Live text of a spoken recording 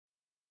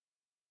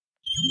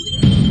San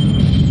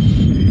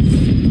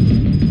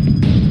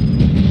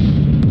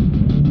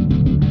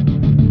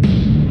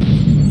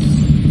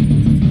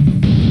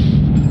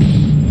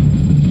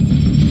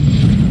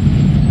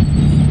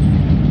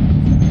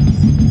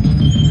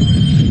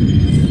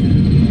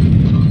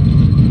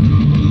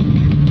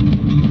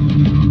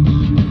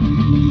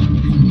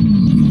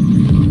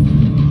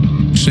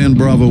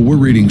Bravo, we're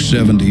reading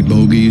 70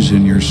 bogeys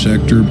in your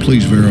sector.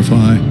 Please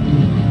verify.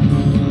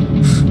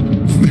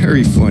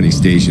 Very funny,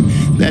 Station.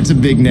 That's a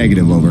big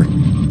negative, over.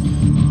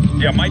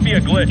 Yeah, might be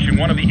a glitch in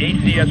one of the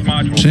ACS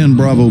modules. San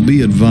Bravo,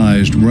 be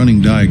advised, running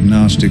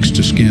diagnostics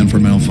to scan for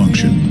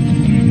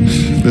malfunction.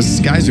 The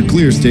skies are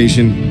clear,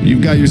 Station.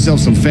 You've got yourself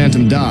some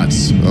phantom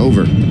dots.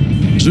 Over.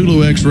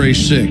 Zulu X-Ray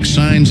 6,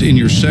 signs in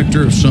your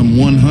sector of some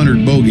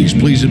 100 bogeys.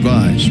 Please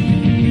advise.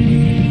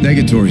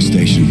 Negatory,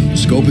 Station.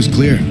 Scope is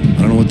clear.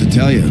 I don't know what to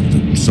tell you.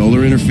 The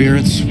solar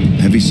interference,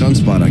 heavy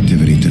sunspot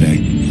activity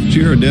today.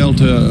 Sierra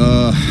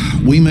Delta,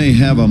 we may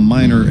have a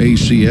minor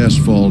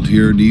ACS fault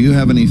here. Do you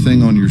have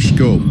anything on your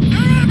scope? They're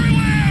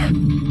everywhere!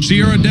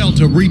 Sierra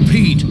Delta,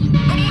 repeat.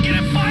 I'm looking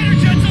at fighter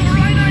jets over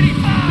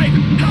I-95!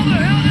 How the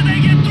hell did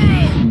they get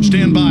through?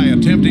 Stand by,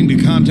 attempting to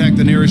contact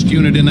the nearest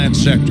unit in that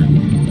sector.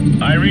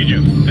 I read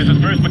you. This is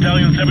 1st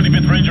Battalion,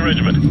 75th Ranger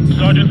Regiment.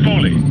 Sergeant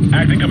Foley,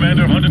 acting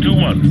commander of Hunter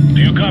 2-1.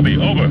 Do you copy?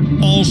 Over.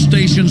 All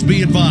stations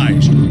be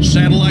advised.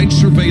 Satellite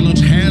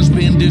surveillance has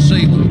been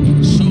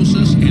disabled.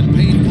 SOSUS and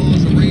paid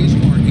pause arrays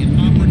are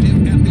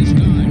inoperative at this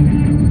time.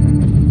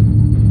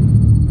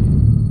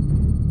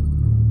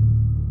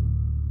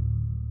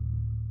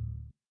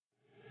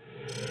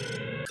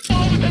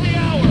 All within the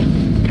hour!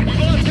 We've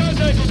lost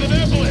contact with an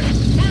ambulance.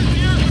 Where's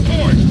the air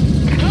support?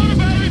 Counter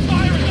battery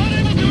fire is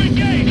unable to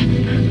engage!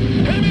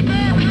 Enemy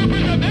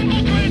paratroopers have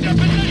infiltrated their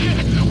position!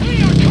 We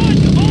are cut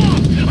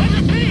off! I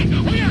repeat,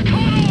 we are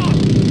cut off!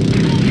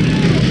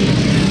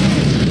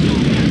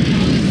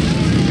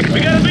 We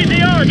got a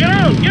BTR! Get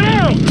out! Get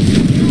out!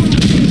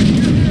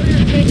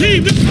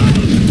 Team, let's go!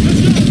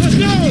 Let's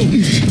go!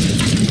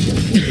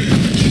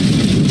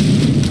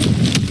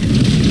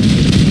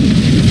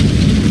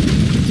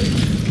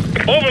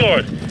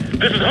 Overlord,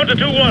 this is Hunter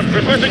 2-1,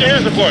 requesting air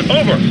support.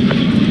 Over.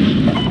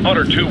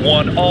 Hunter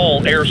 2-1,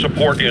 all air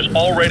support is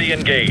already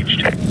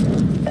engaged.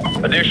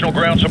 Additional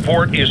ground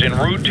support is en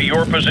route to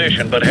your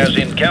position, but has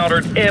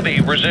encountered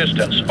heavy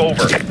resistance.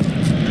 Over.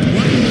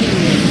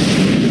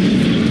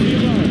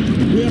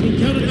 We have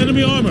encountered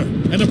enemy armor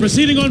and are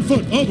proceeding on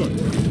foot. Over.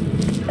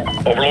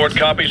 Overlord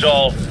copies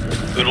all.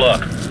 Good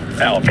luck.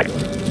 Out.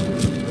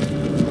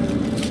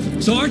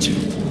 Sarge,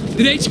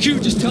 did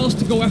HQ just tell us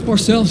to go F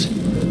ourselves?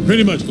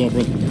 Pretty much,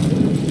 Corporal.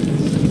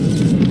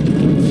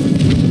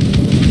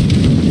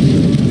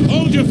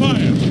 Hold your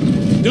fire.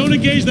 Don't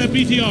engage that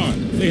BTR.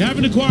 They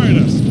haven't acquired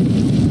us.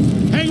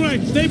 Hang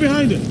right. Stay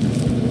behind it.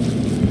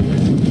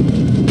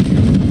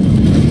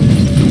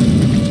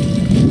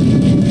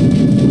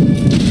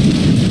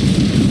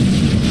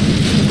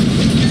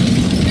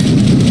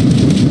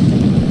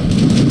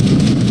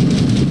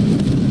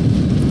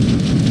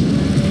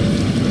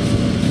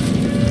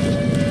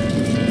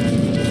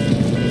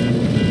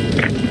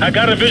 I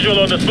got a visual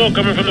on the smoke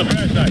coming from the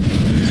crash site.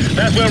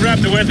 That's where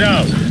Raptor went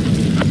down.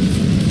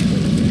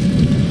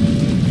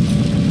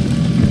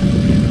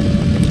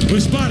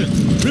 We're spotted.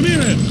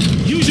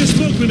 Ramirez, use your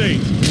smoke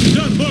grenade.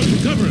 John, Morgan,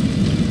 cover him.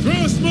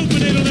 Throw a smoke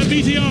grenade on that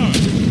BTR.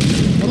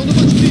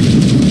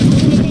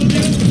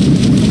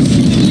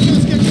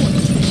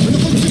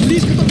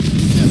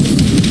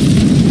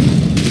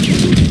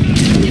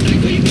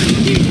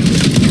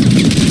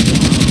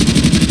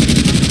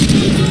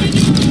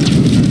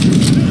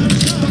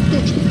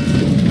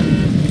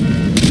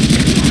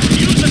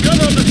 Use the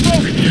cover of the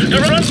smoke to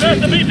run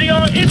past the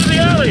BTR into the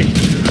alley.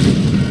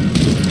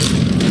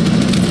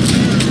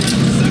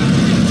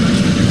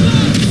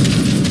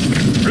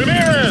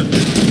 Ramirez,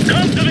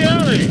 come to the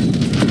alley.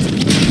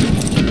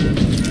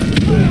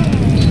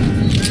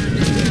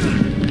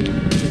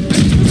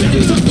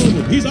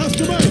 He's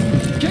Oscar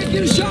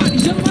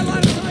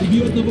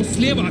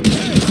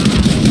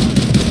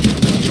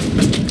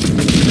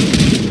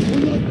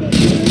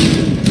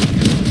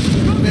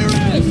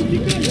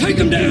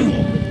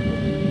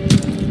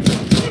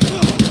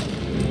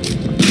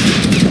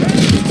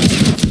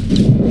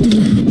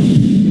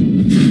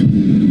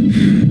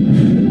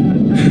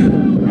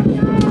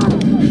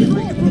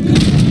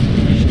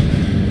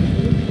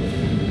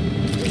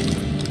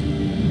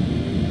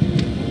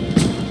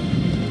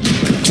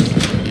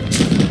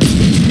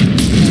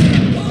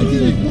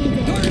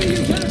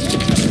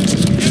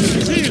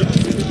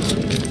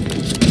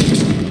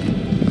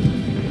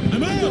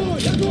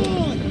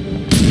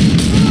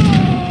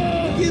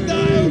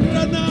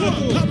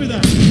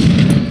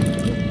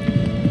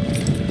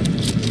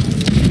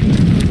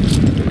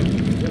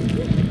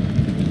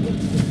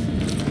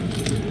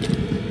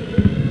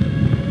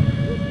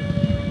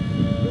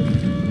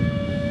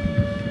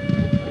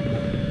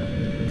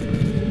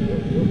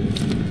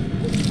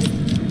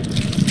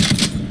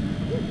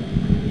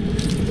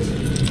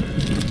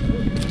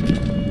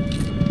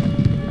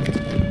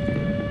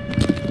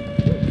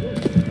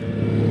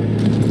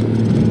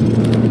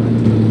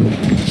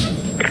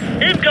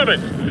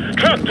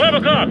Chuck, 12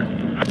 o'clock.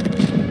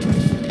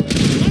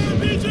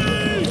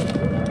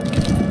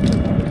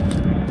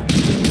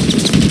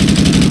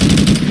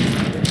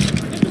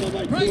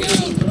 Bring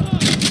out!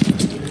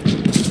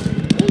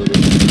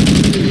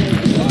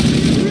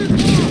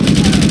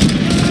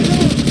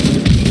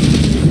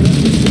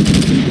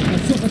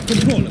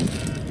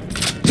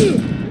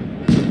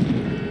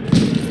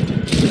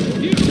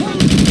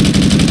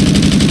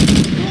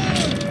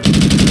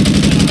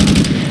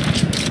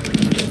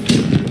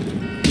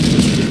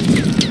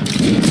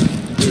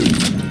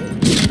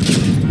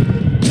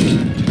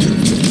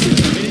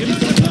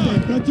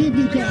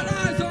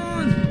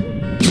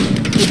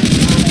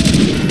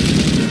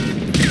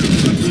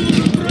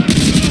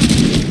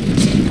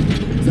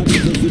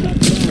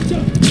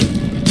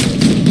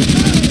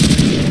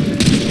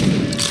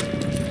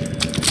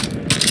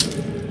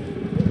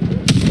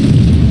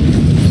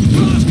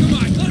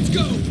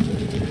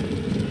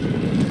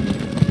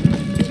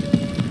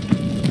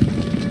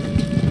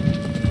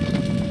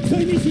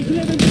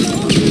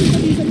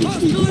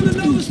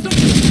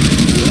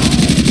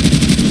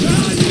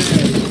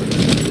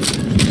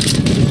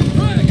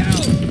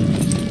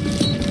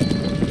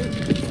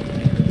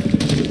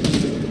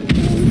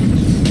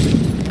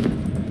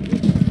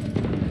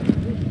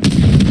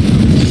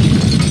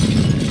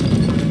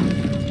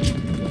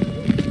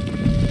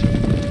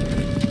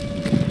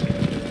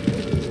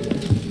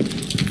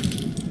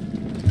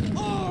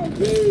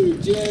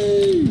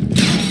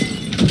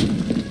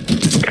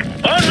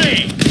 On me!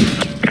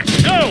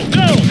 Go,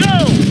 go, go!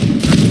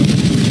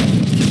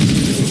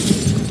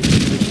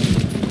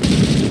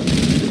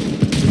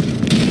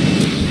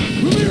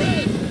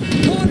 Ramirez!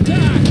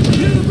 Contact!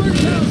 Near the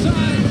Bricktown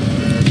side!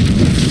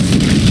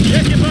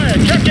 Check your fire,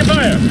 check your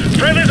fire!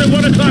 Friendly's at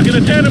 1 o'clock in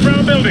the Tandem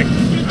Brown building.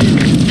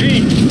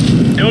 Team,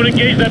 don't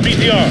engage that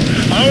BTR.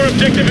 Our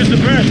objective is the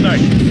crash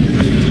site.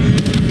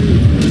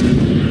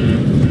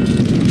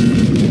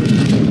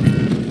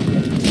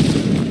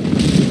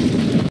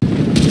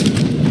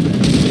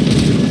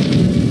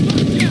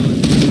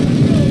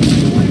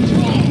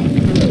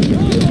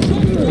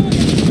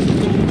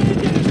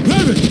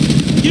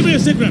 Give me a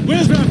sit rep.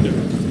 Where's Raptor?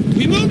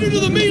 We moved her to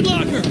the meat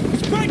locker!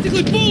 It's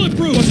practically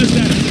bulletproof! What's the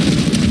status?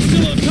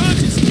 Still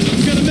unconscious.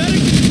 You got a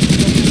medic?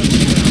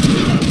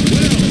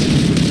 What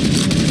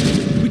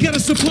else? We got a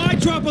supply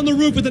drop on the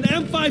roof with an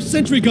M5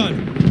 sentry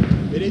gun.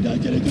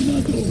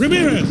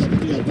 Ramirez,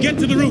 get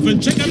to the roof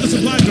and check out the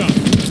supply drop.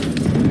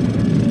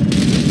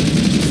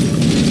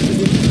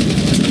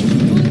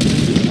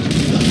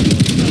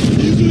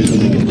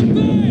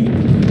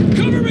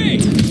 Cover me!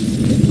 It's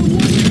the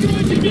one you're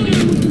going to get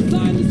in with the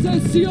sign that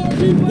says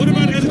CRB. What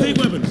about hesitate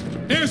weapons?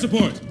 Air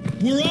support.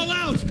 We're all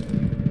out.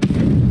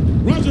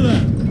 Roger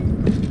that.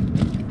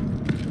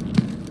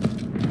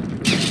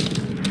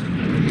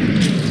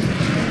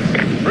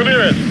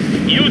 Ramirez,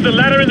 use the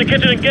ladder in the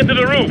kitchen and get to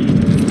the roof.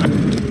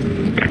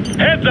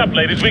 Heads up,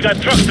 ladies, we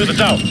got trucks to the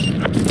south.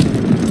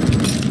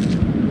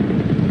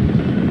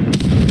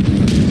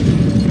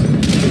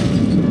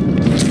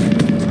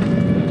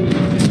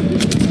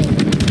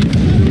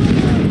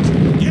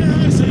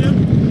 Yeah, I see him.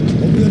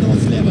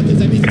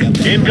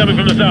 Incoming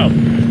from the south.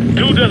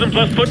 2 dozen+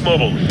 foot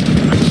mobiles.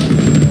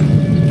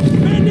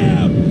 Man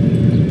down!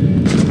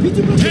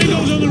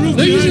 Tango's on the roof.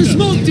 They're using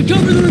smoke to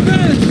cover their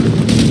advance!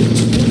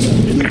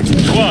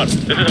 Squad,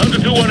 this is Hunter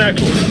 2-1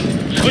 actual.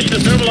 Switch to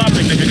thermal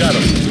optics if you got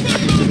them.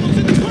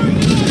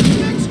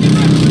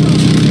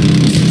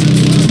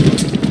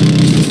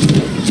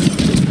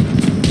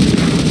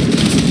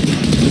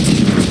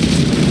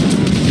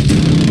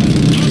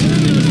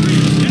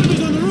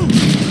 Enemies on the roof.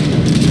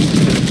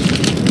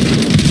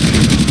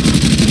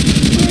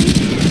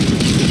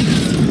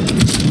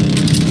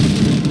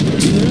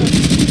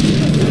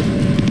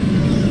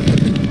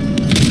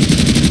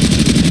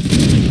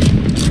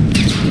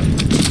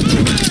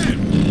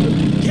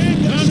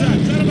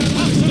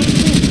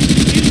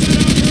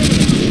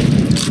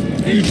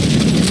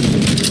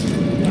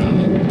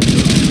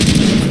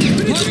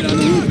 Target on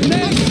the roof,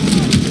 man!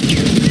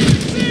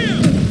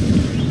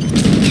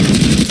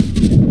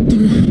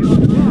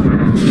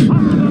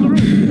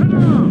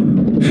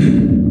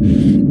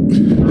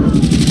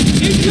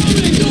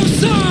 Incoming! North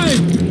side!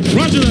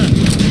 Roger that.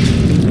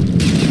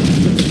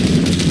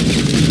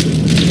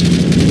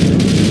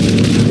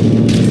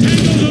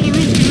 Tango's on the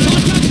roof.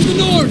 Contact to the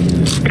north!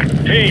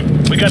 Team,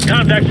 we got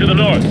contacts to the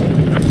north.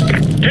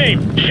 Team,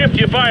 shift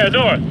your fire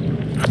north.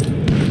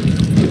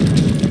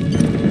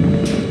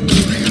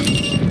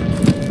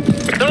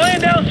 They're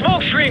laying down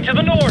smoke screen to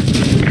the north.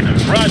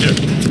 Roger.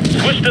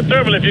 Switch to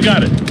thermal if you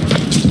got it.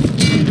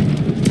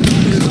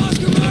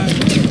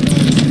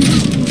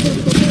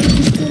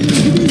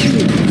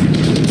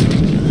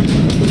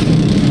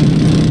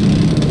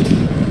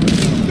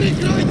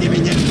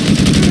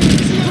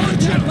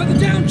 Contact by the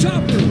down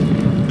chopper!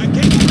 I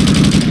can't.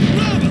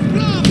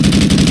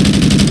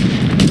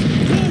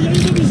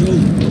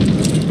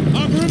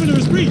 Our perimeter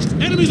is breached.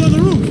 Enemies on the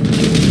roof.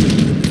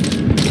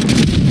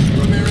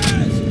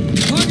 Ramirez!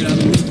 Target on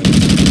the roof!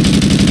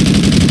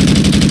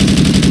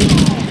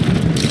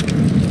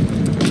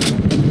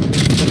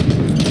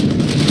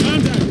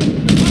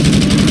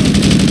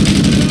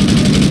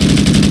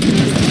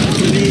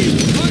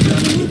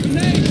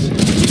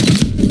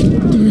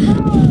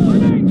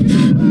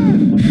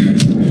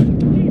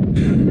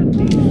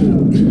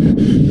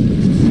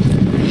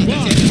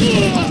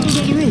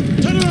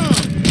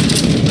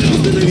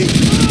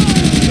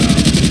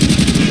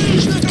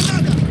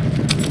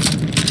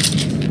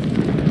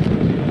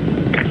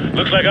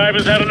 Looks like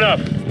Ivan's had enough.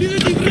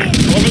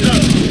 Over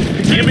up.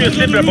 Give me a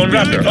sit-rep on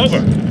Raptor. Over.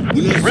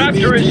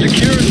 Raptor is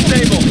secure and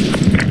stable.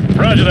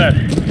 Roger that.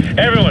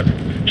 Everyone,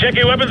 check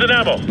your weapons and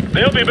ammo.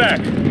 They'll be back.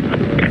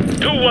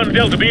 2-1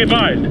 Delta, be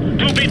advised. 2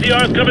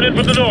 BTRs coming in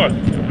from the north.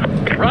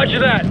 Roger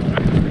that.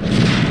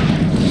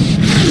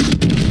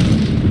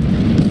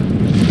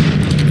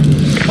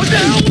 What the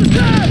hell was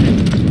that?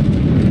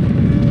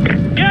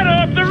 Get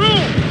off the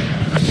roof!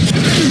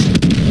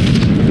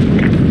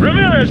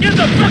 Ramirez, get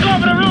the fuck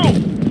off of the roof!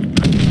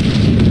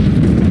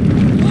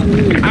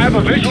 I have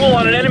a visual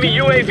on an enemy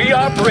UAV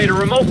operator,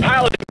 remote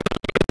pilot.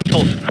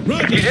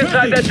 He's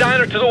inside that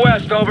diner to the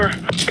west, over.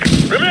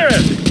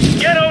 Ramirez,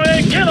 get over there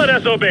and kill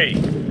that SOB!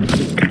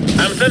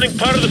 I'm sending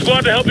part of the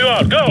squad to help you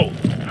out. Go!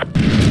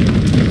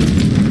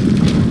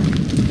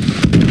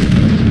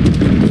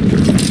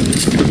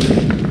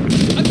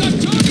 I got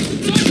targets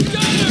inside the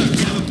diner!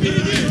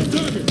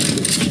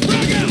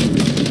 Frag out!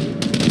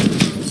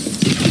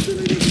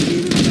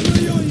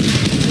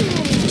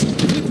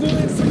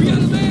 We got a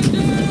man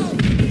down!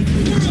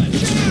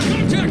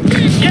 Contact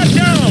me! Get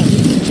down!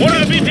 One of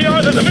the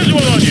BTRs has a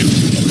visual on you!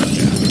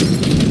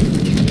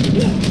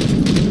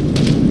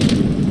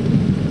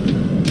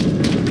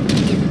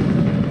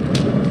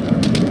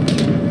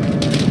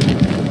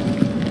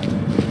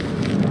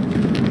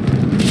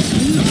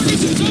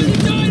 Targets inside the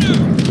diner!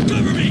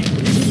 Cover me!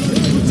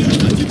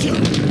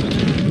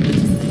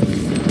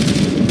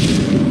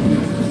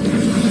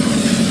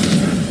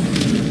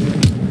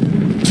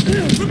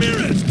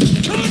 Ramirez!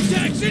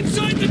 Contacts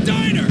inside the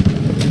diner!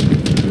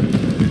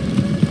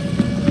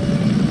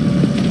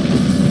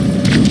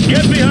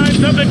 Get behind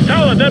something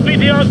solid! That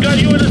BTR's got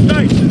you in his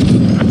sight!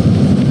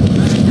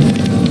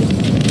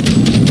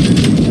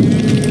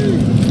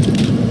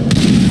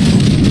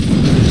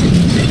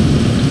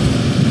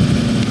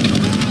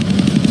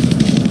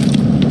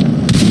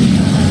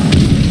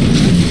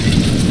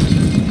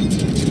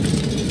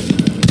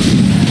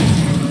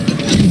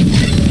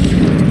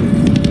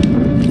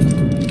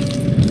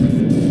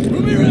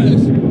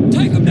 Ramirez!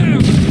 Take him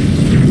down!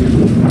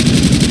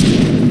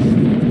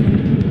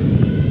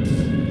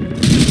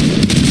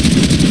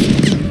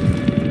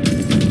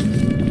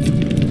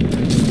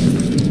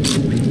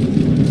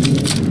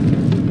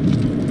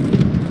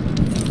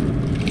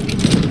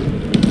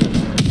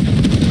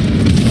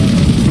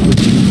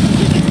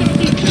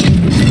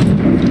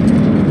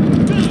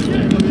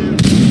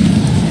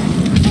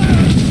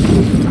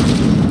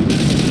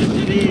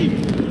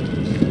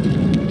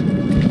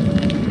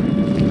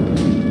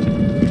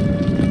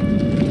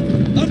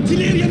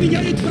 Артиллерия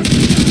меняет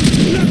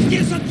позицию! На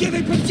вес от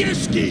левой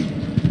поддержки!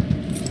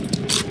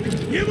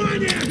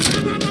 Внимание!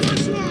 Граната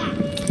вошла!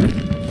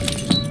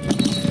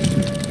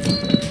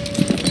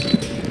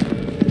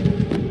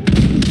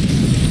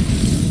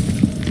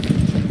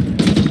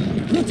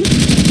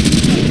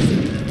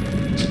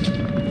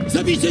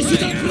 Забейте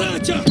сюда,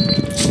 братья!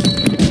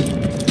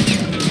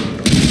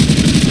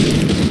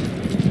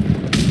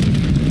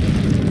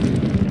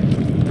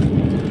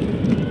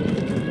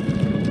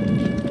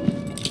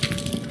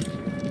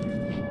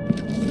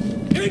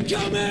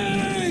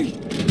 Incoming!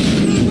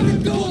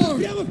 Backdoor!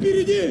 Прямо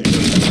впереди!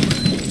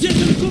 Где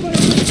танковая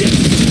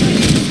поддержка?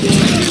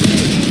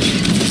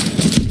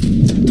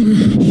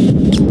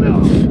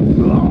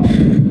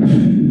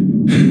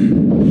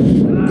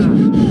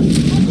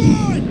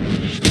 Огонь!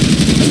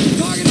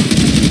 Target!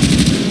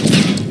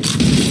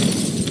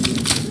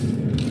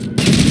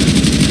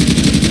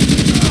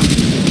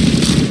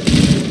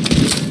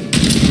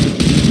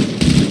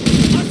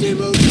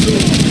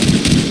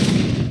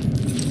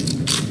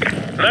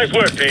 Nice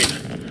work, team.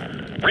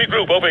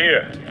 Regroup over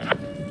here.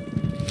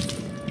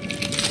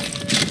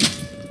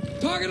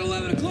 Target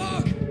 11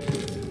 o'clock!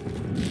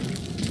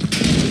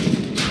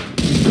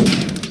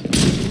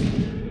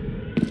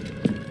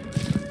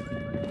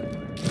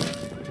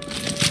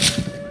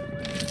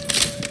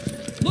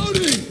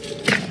 Loading!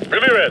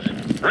 Ramirez,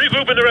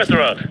 regroup in the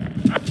restaurant.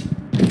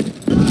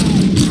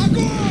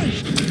 Огонь!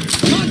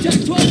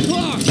 Contact 12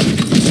 o'clock!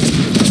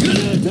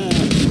 Granata!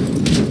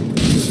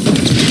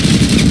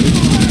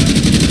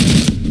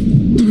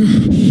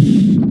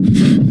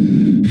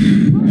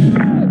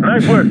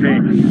 Nice work,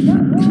 team.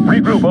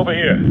 Regroup over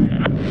here.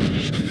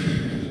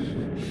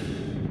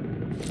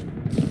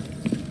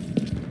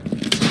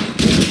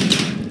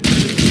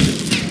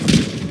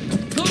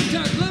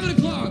 Contact 11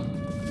 o'clock!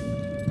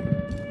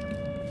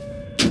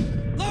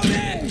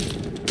 Loading!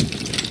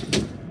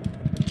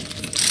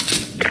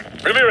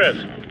 Ramirez,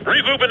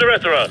 regroup in the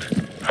restaurant.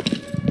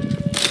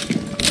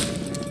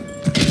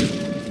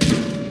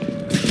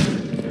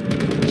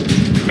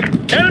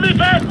 Enemy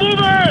fast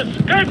movers!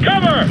 Take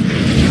cover!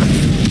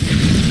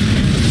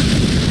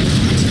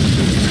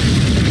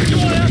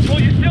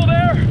 You still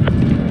there?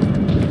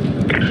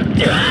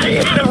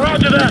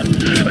 Roger that!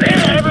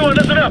 Everyone,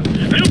 listen up!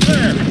 New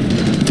plan!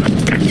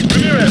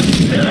 Ramirez,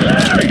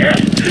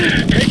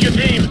 take your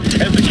team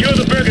and secure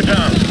the Burger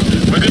Town.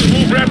 We're gonna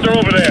move Raptor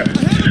over there.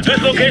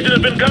 This location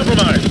has been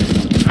compromised.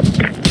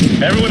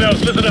 Everyone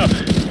else, listen up.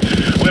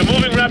 We're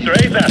moving Raptor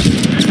ASAP.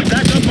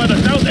 Stack up by the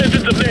south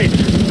entrance of Nate.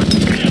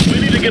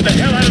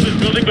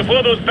 building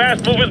before those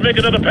fast movers make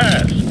another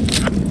pass.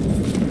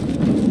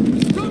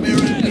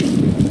 Ramirez!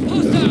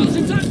 Hostiles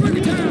inside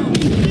Burger Town!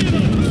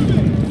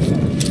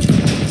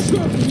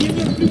 Черт, мне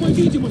нет прямой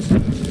видимости!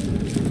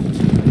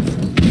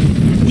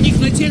 У них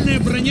нательная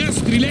броня,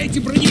 стреляйте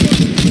бронебойным!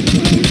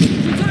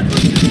 Inside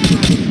Burger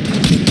Town!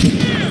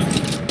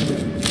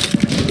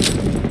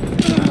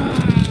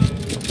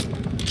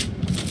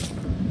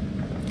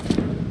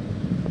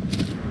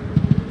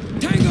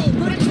 Tango,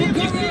 ready for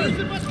cover!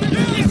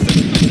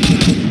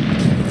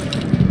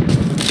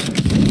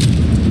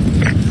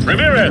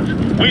 Ramirez,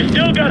 we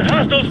still got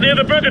hostiles near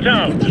the Burger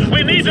Town.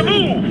 We need to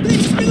move.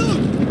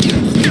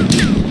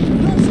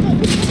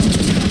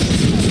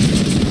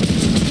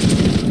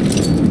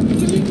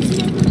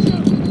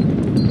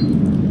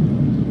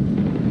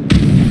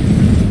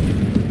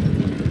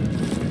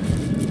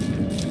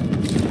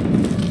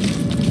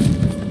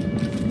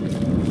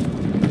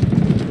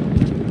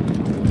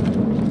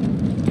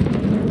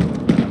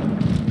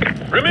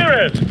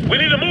 Ramirez, we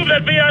need to move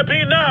that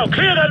VIP now.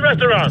 Clear that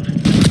restaurant.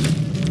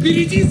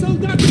 Впереди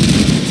солдаты!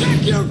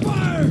 Check your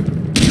fire!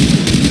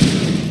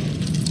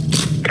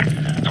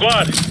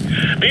 Squad,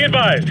 be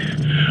advised.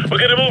 We're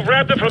gonna move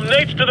Raptor from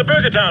Nate's to the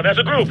Burger Town as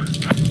a group.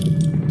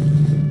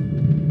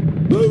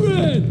 Move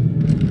in!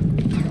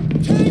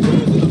 Tango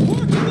to the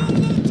parking lot of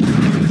that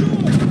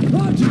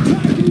Roger,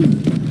 tracking!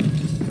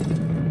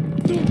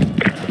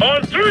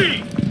 On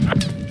 3.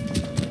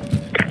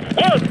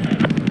 1,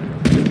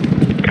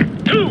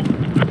 2,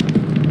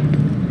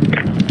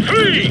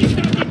 3.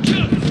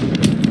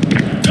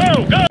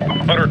 Go, go!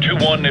 Hunter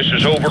 2-1, this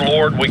is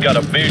Overlord. We got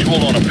a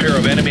visual on a pair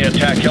of enemy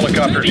attack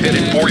helicopters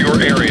headed for your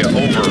area.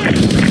 Over.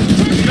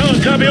 No,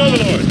 copy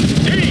Overlord.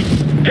 Team,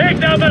 take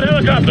down that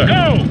helicopter.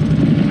 Go!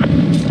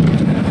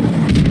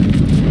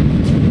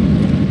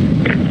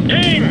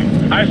 Team,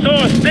 I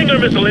saw a Stinger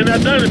missile in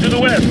that diner to the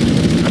west.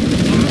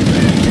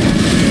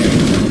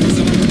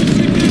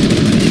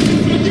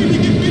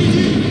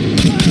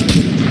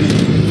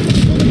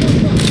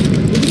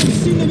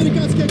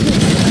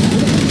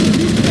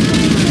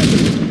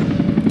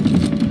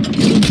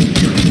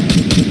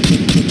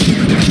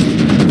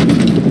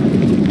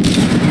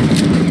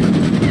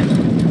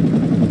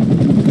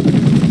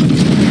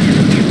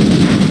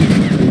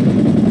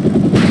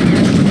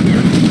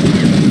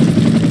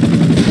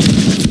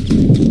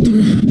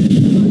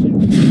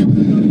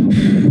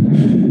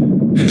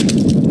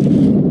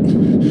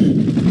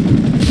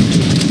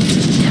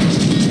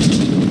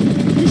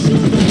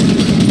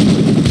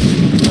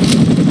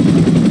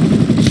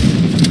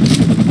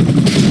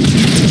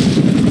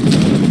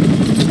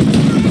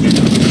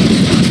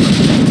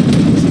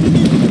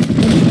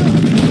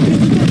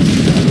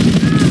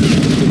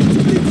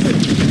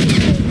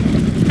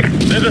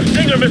 There's a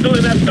Stinger missile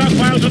in that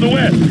stockpile to the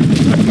west.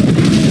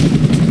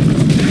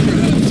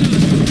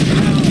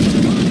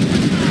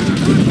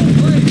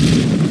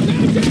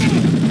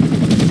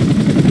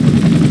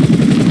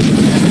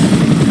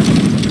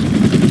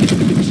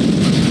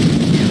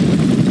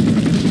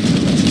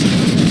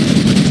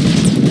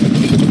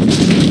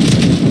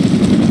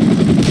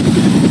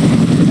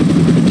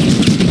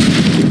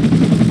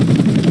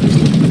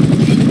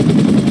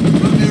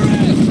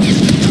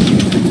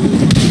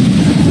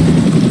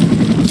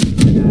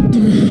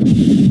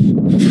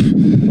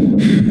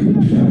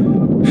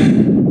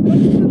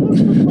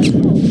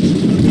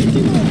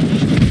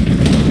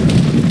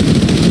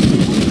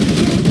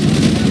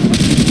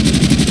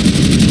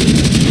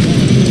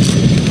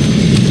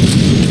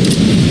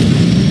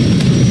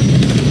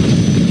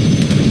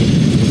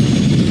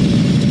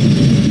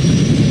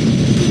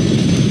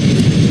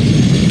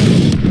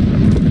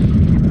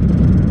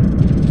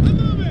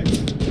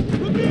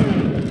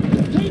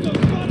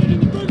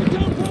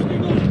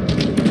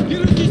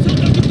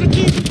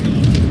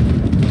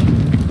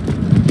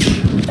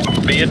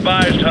 Be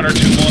advised, Hunter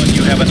 2-1,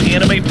 you have an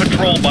enemy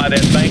patrol by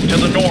that bank to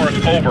the north.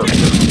 Over.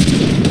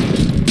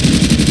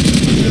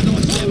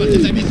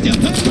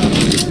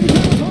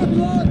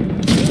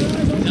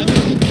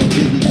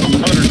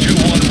 Hunter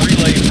 2-1,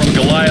 relay from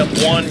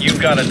Goliath 1.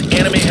 You've got an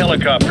enemy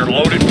helicopter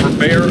loaded for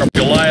bear.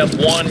 Goliath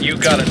 1,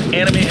 you've got an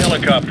enemy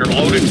helicopter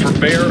loaded for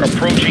bear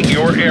approaching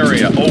your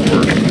area.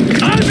 Over.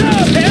 Eyes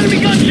up! The enemy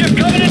gunship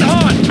coming in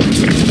hot!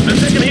 The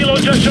second helo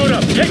just showed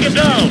up. Take it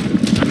down!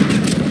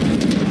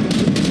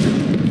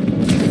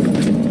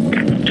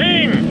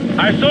 Team,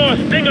 I saw a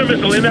Stinger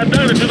missile in that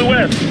diner to the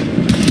west.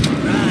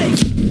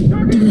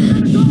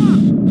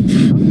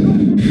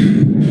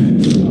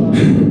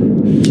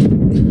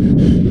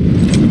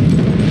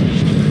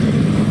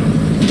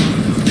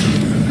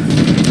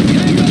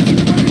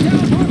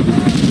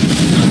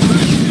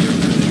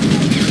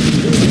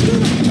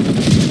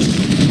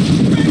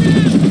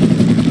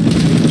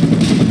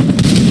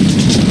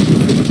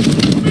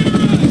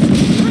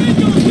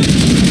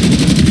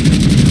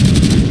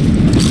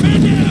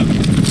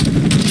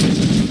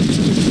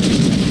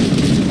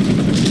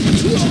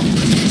 Whoa!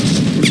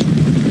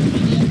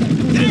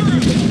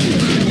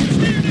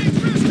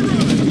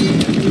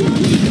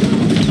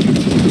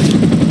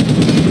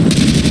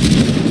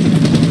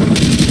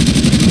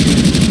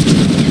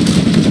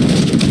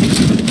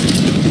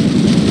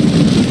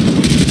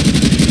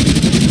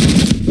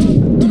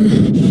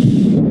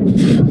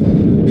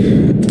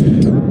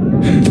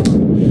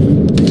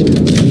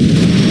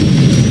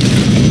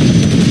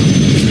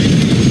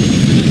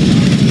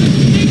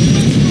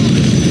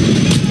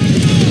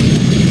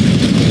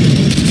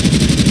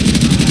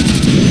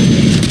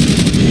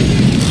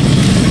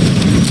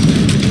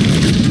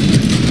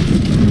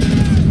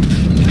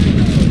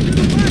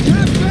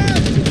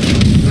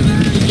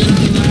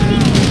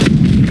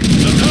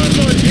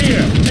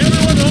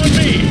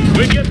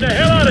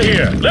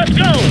 Let's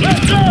go!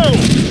 Let's go!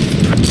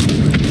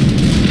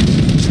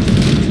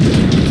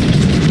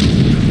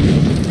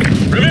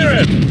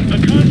 Ramirez, the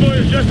convoy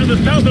is just to the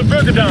south of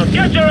Burgertown.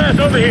 Get your ass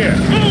over here!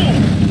 Move!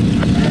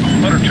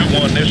 Hunter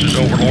 2-1, this is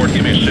Overlord.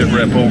 Give me a sit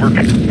rep, over.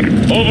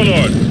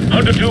 Overlord,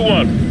 Hunter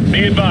 2-1,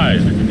 be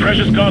advised.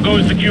 Precious cargo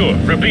is secure.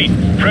 Repeat,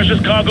 precious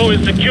cargo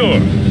is secure.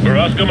 We're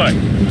Oscar Mike.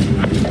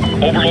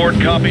 Overlord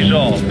copies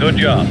all. Good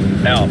job.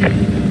 Out.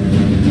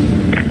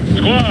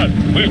 Squad,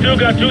 we still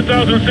got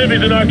 2,000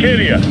 civvies in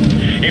Arcadia.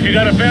 If you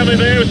got a family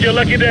there, it's your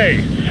lucky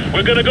day.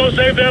 We're gonna go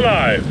save their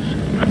lives.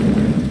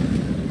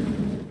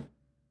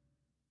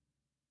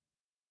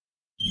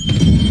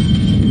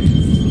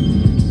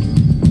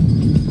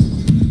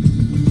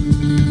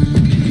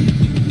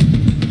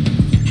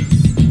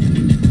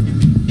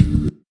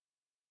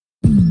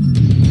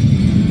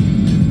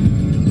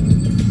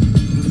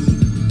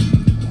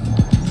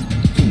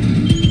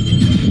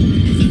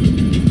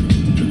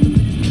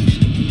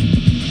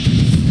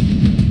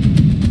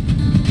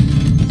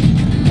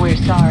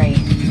 Sorry,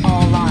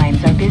 all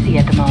lines are busy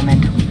at the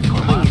moment.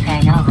 Please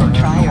hang up and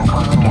try your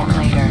call again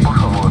later.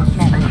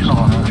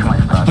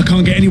 I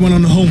can't get anyone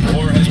on the home.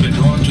 War has been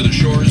drawn to the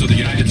shores of the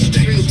United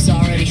States. Troops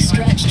already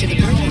stretched to the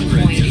breaking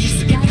point.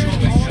 Scattered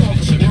all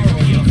over the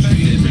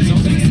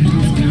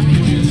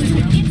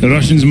world. The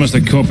Russians must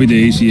have copied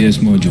the ACS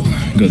module.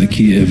 Got the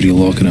key to every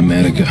lock in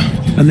America.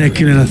 And they're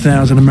killing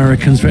 1,000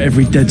 Americans for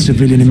every dead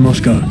civilian in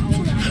Moscow.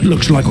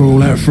 Looks like we're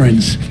all out of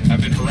friends.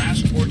 Have been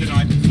harassed or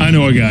denied. I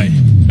know a guy.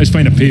 Let's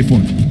find a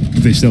payphone,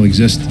 if they still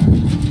exist.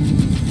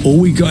 All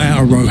we got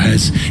out of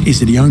Rojas is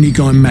that the only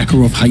guy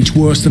Makarov hates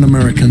worse than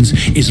Americans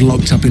is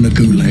locked up in a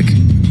gulag.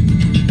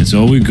 That's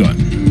all we've got.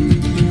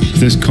 If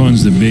this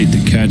con's the bait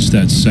to catch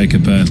that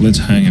psychopath, let's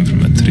hang him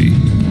from a tree.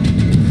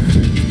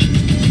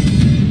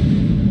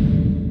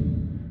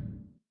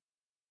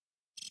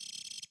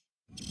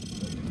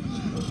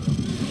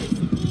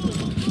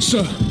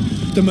 Sir,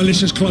 the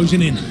militia's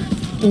closing in.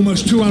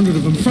 Almost 200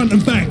 of them, front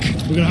and back.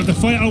 We're gonna have to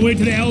fight our way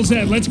to the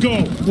LZ. Let's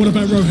go. What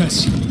about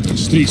Rojas? The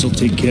streets will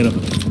take care of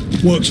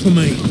it. Works for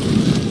me.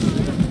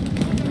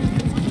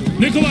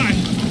 Nikolai,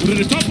 we're at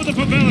the top of the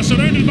favela,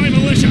 surrounded by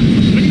militia.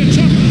 Bring the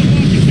chopper to the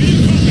market. Do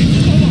you copy?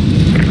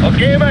 Over.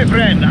 Okay, my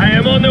friend, I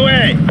am on the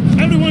way.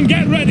 Everyone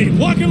get ready.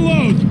 Lock and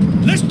load.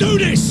 Let's do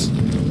this!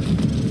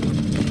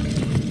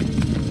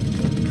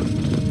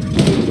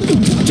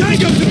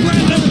 Tango to the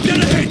ground level, get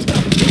ahead!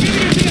 We're gonna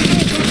get to the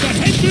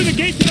helicopter. Head through the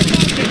gate to the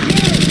market.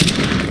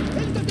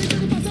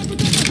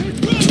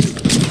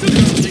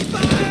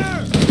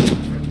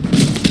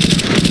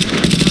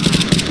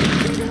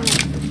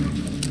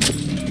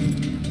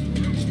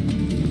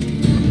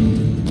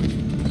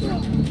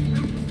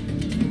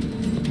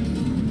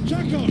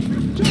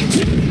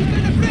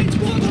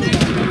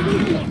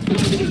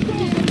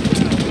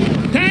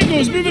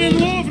 Tango's moving in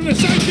low from the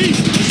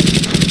southeast.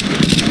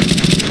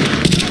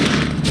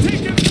 Take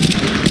him.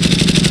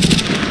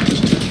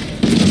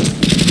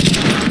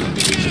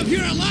 Get up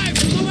here alive.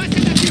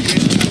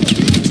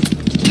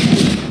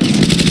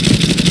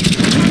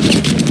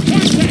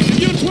 Contact,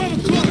 you're 12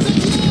 o'clock.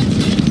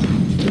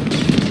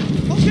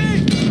 Okay.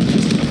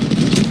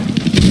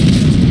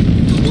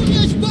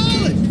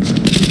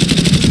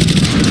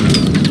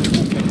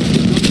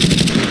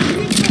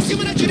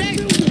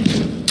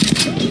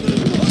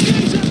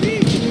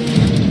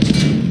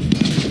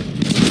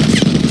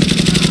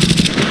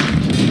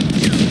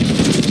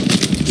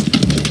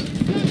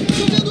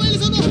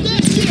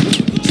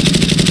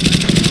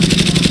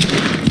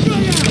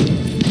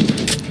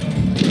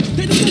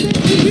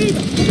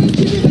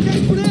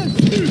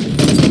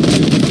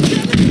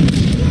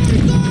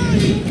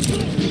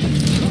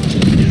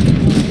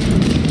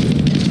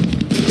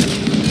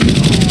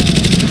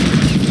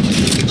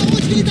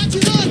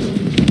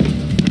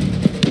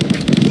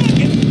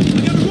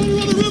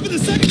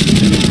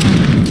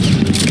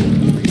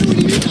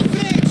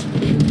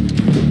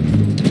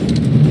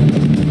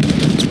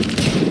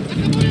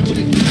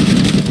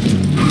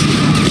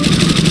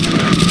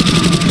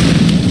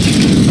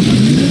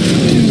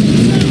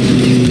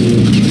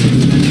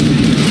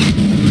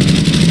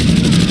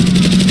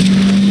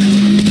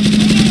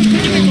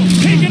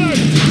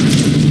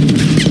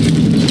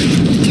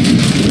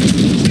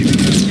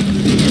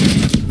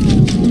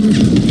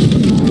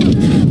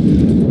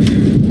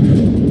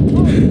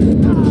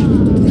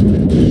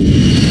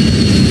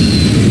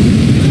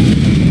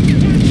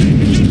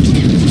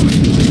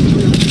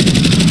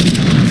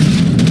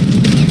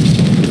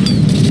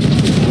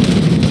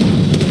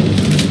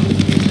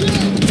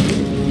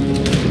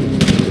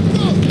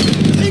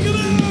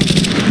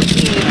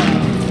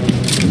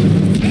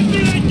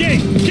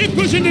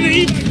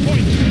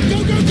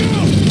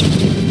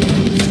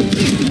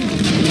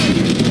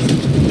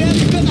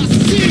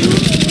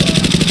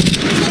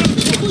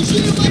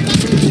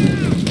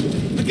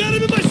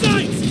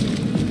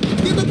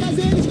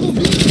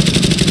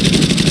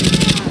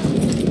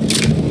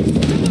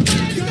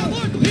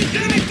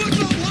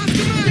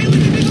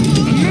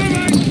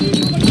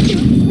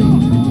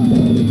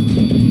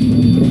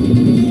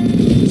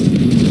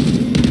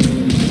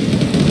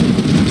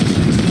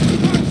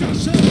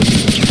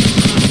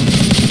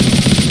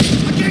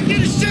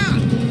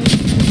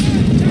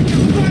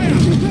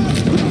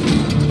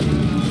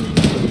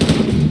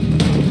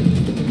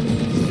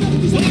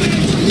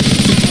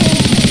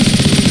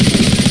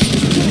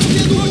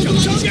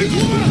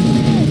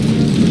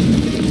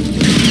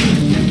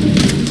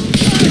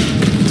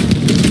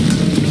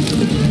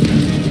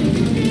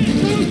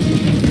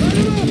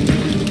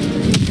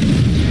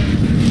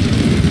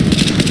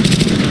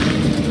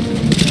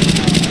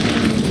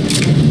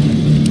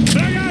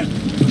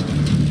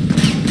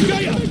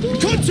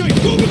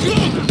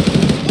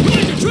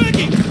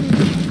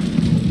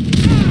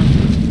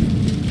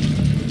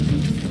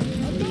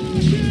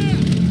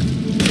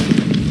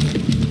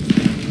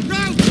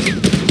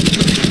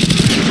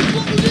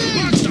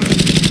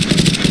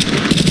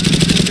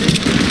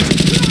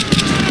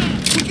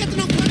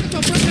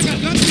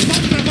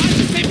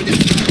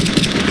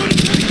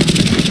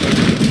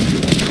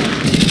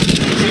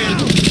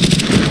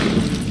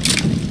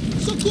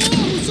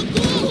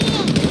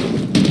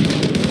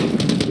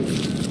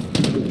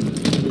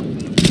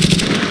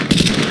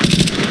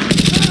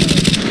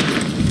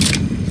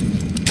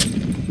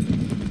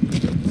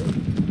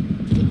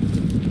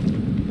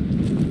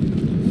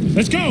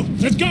 Let's go!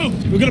 Let's go!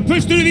 We're gonna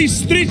push through these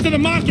streets to the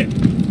market!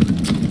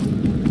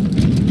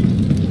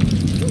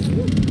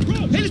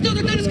 Eles estão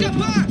tentando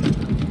escapar!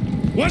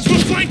 Watch for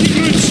flanking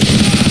routes!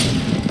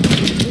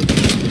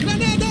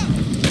 Granada!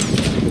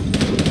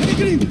 Ele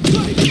gringo!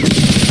 Sai!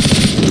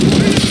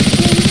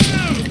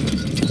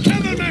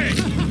 Cover me!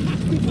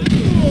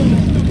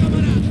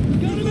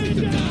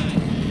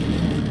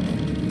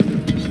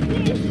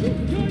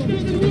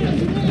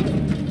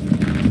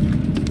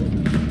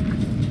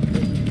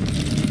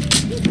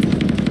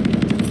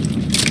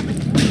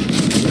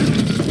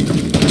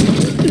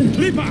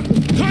 Reaper!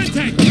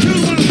 Contact!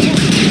 214!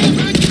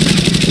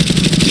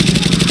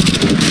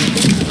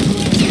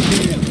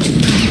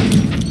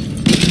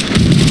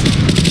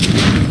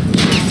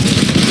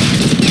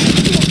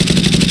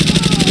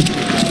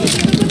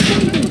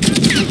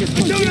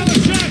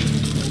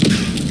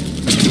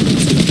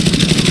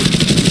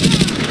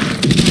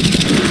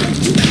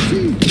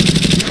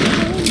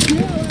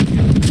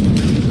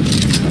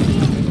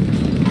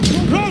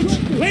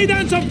 Lay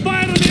down some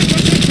fire on their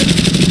position!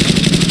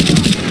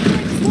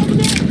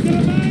 Get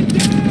a man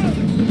down!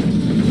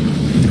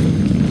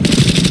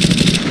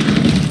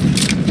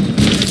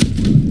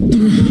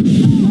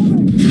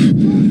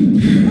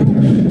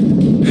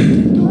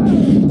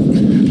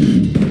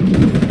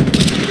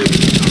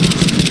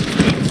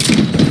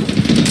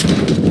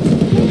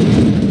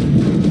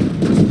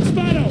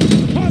 Spotto!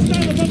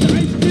 Hostile above the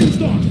ice cream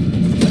store!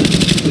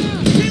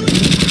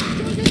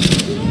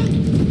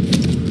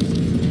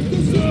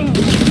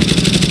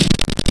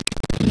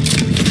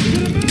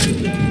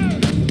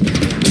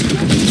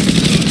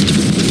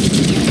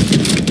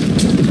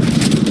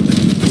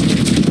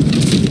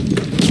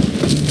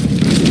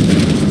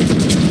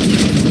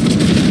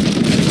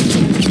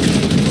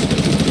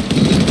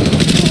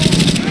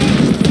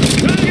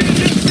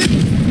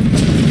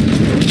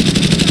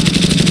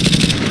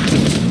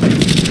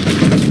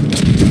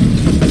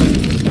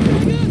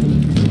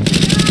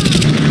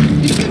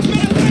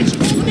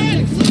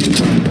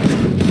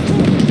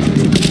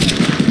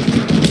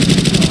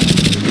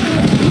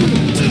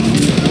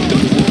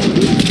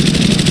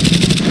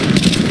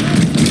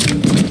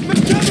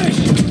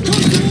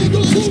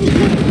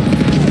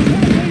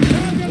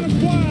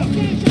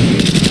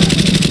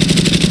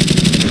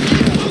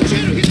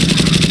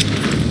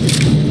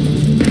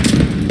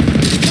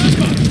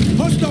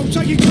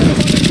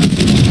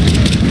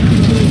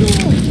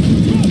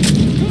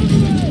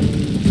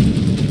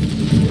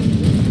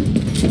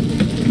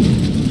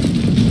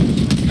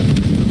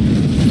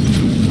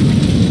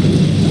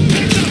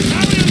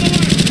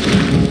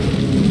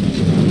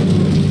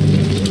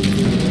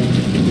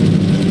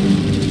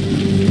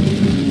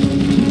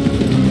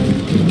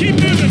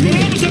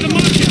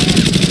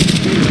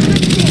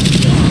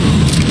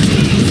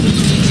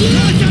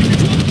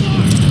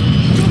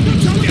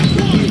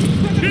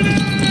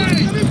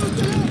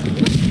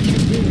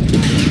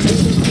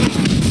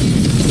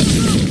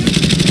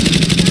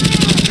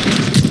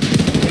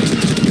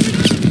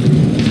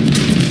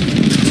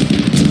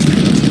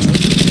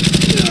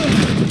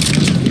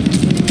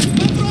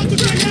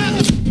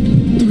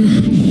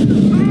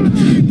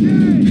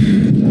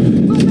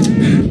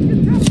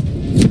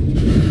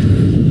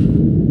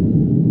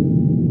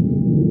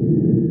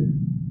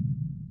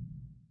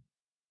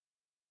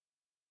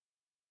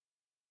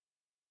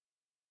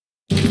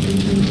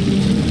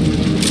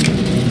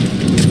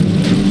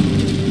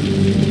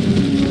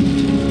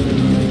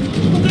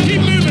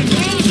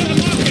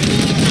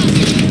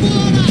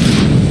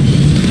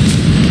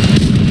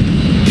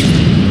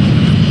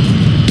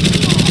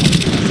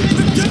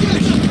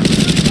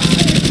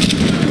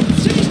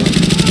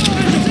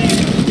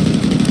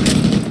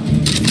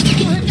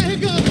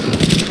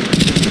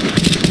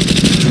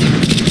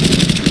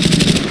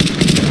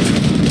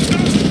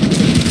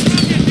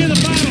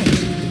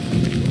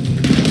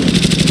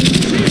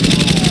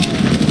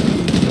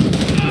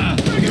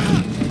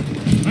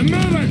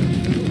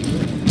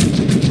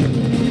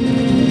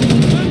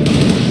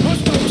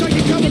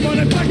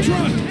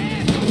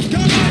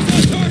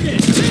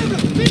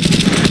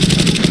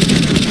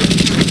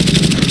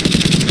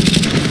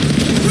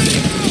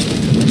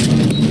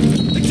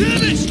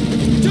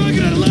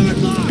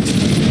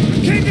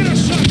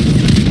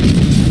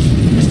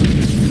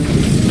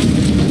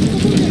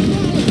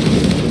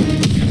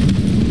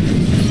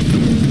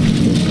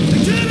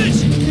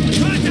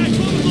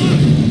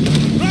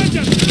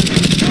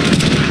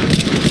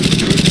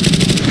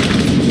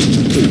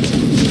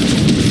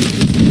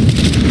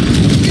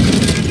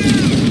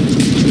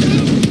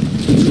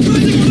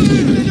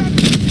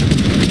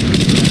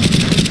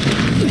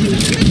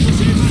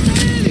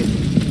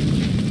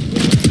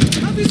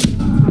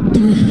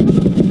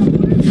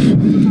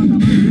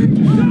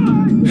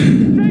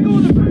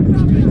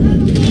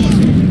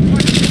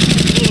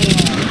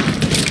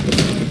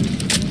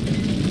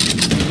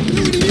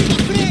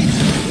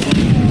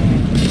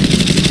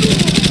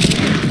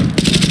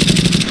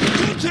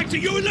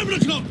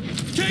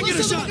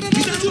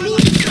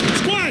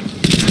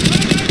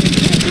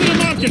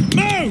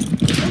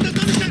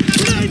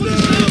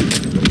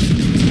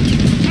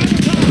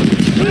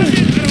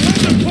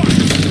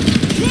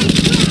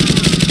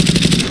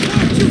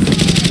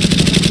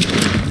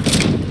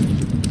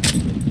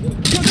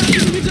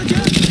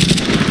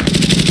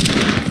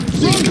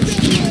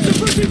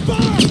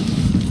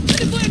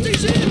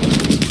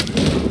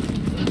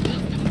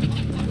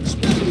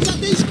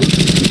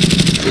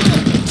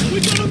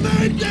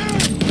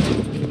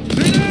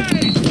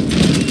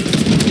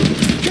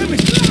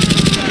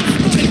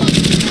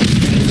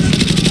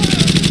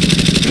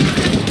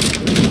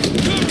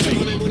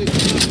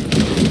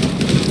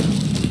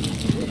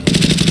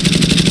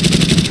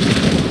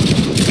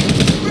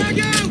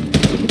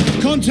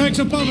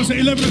 Contacts above us at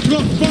 11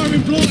 o'clock.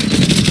 Firing blind.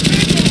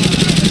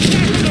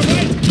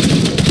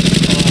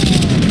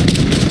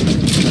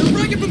 I'm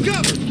breaking from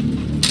cover!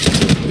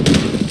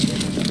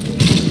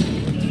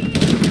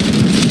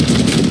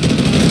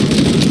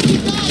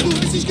 Cuidado!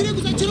 Esses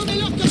gregos atiram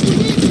melhor que a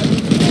polícia!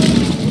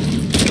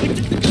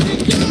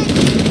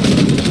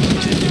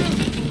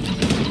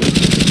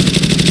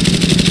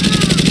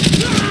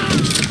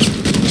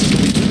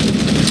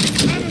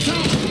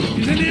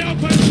 He's in the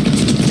open.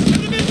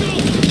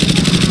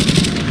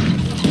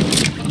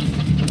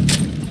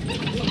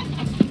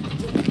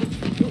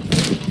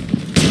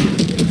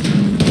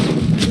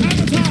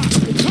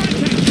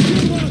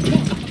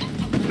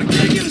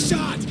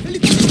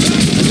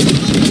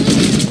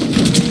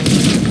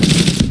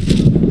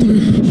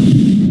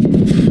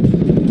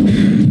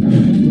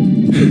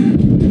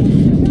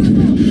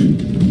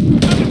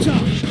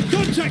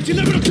 Contact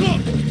 11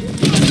 o'clock!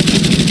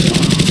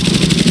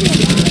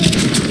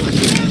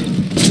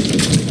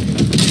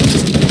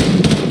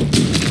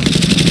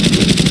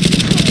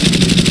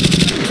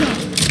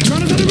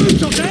 Runners on the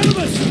rooftop, ahead of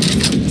us!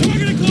 So we're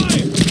gonna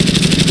climb!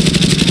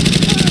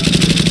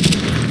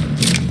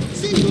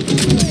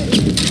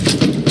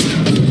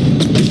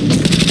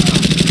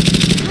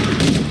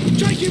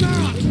 Take him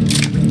out!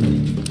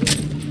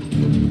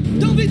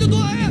 Estão vindo do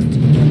oeste!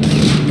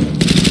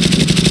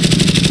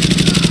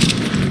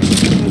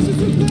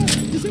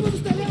 De cima do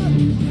telhado!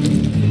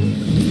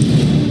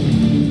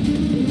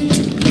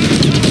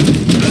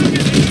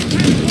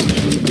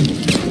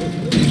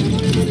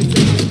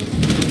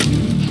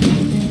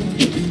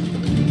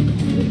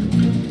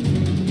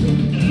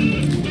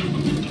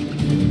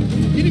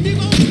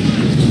 Inimigo ao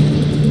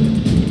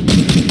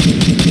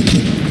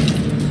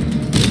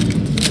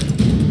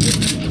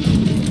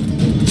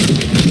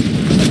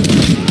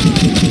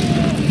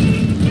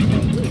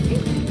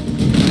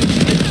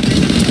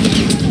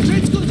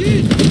gente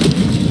escondido!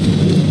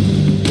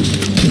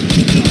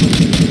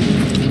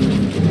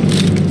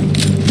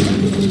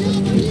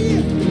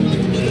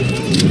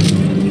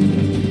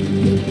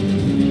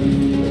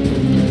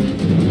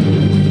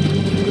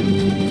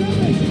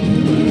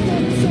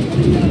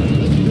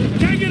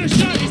 Can't get a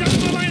shot! He's out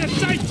of my line of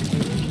sight!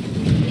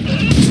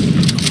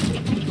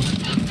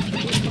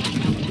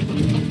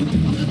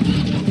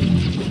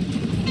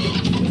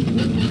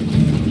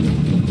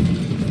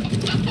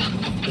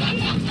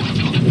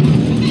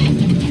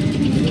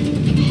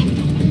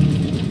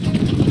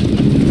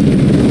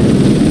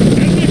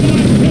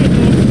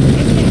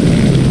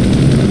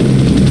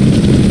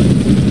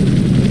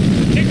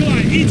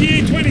 Nikolai,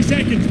 ETA 20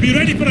 seconds. Be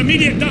ready for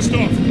immediate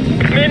dust-off.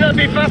 May not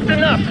be fast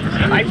enough.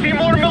 I see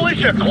more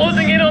militia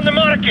closing in on the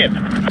market.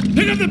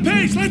 Pick up the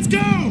pace. Let's go!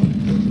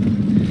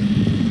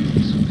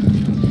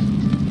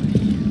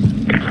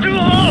 Too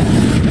hot!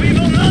 We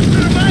will not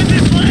survive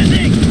this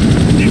landing!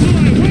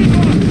 Nikolai, wave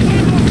off!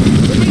 Wave off!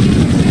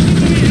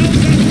 We'll be doing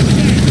 6:30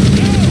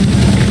 Go!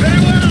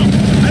 Very well!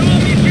 I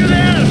will meet you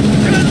there!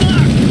 Good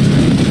luck!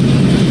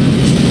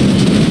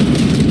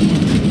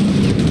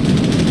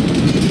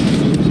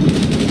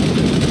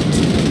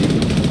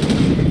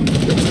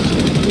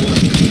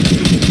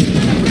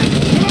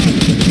 Come on!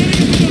 Getting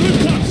into the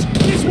rooftops!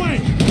 This way!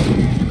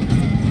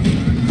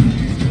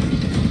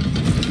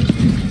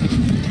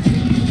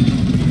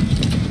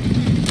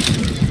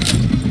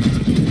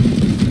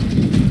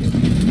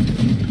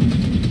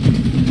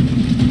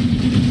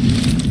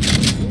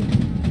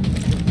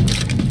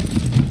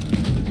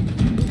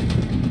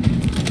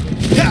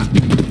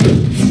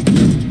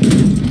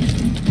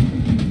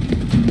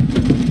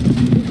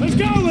 Let's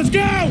go! Let's go!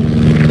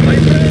 My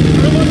friend,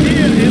 from up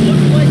here, it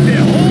looks like the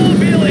whole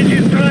village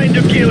is trying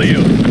to kill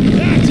you.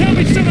 Tell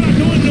me something I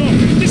don't know.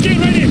 Just get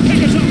ready and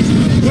pick us up.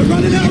 We're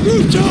running out of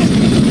rooftop!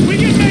 We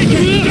can make it!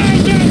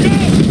 Go, go,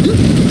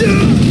 go!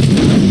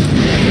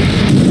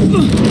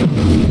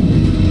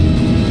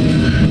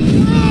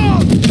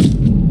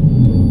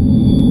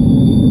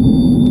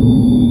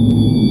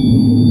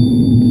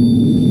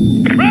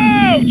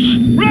 Roach!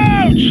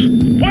 Roach!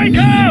 Wake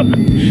up!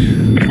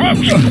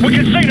 Roach, we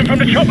can see them from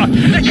the chopper.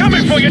 They're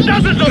coming for you,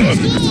 dozens of them!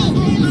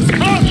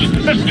 Roach,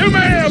 there's too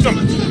many of them!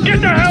 Get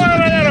the hell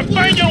out of there and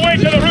find your way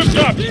to the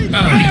rooftop!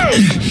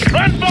 Move!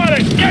 Run for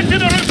it! Get to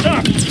the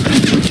rooftop!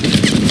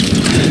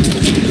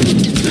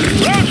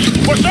 Roach,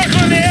 we're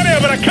circling the area,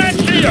 but I can't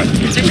see you!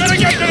 You've got to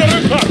get to the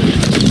rooftop!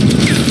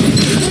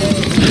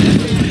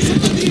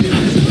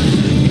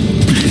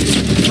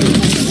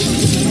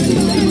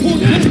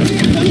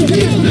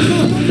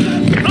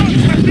 Roach,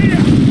 I see you!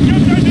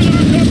 Jump down to the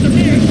rooftop to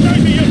me and stay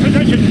in your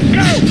position!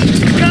 Go!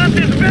 Gas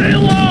is very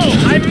low!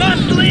 I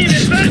must leave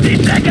in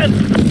 30 seconds!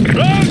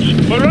 Roach,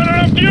 we're running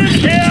out of fumes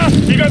here!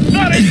 You got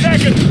 30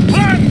 seconds!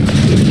 Run!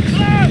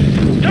 Left!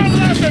 Turn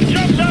left and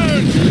jump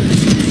down!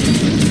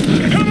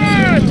 Come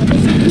on!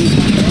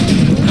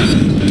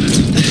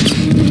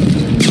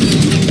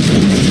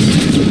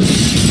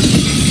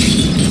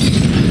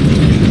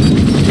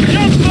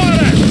 Jump for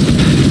it!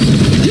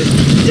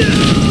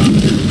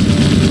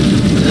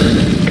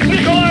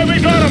 Nikolai, we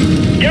got him!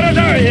 Get us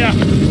out of here!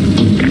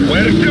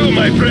 Where to,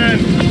 my friend?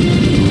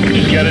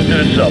 Just get us to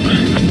the sub.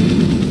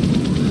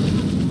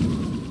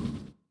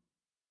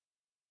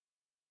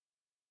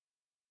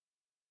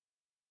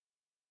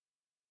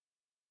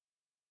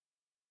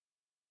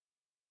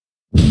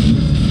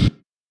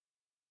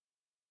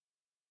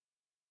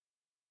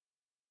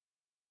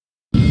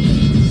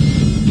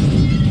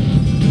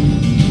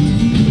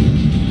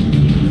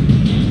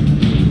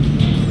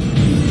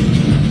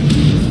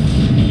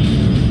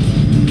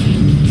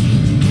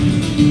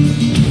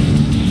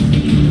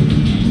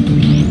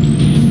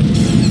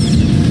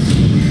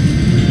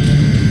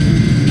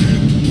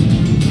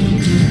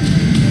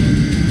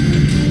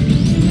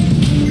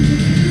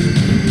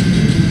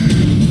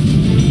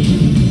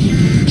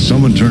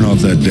 Someone turn off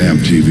that damn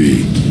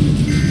TV.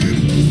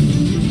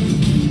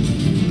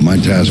 My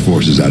task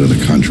force is out of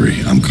the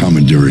country. I'm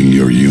commandeering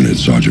your unit,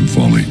 Sergeant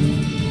Foley.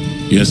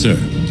 Yes, sir.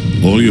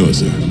 All yours,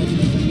 sir.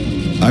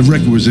 I've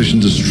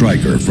requisitioned a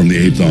striker from the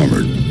 8th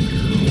Armored.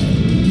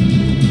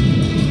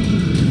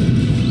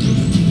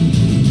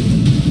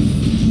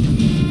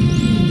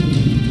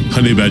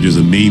 Honey Badger's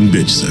a mean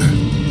bitch,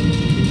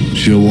 sir.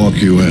 She'll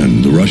walk you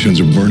in. The Russians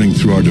are burning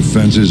through our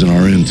defenses and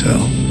our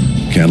intel.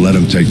 Can't let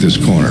them take this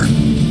corner.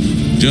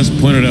 Just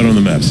point it out on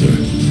the map, sir.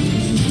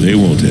 They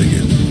won't take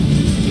it.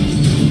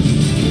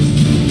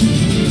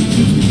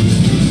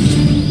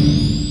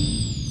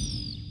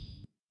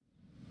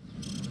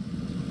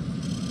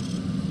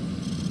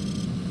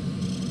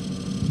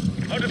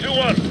 Hunter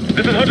 2-1.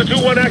 This is Hunter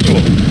 2-1 actual.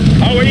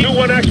 Our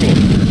 2-1 actual.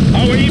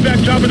 Our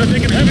evac choppers are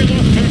taking heavy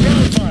losses from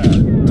ground fire.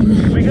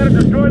 We gotta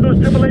destroy those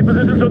AAA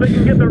positions so they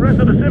can get the rest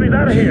of the civvies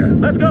out of here.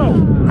 Let's go!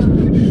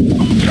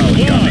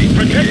 Squad,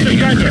 protect the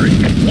striker.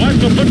 Watch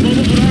the foot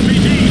mobiles with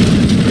RPGs.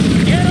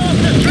 Get off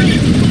the street!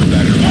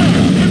 Squad,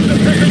 put the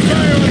pressing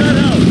fire on that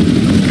house.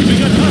 We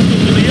got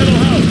hostiles in the yellow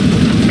house.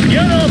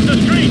 Get off the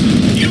street!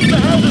 Use the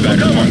houses for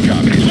cover.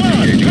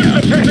 Squad, put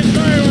the pressing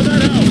fire on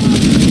that house.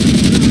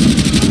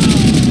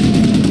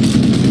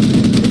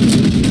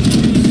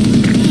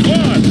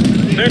 Squad,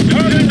 they're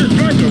targeting the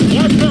striker.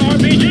 Watch the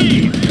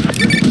RPGs.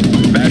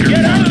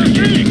 Get out of the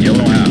street!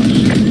 Yellow house.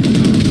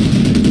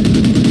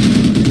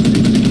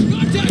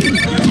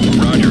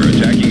 Roger,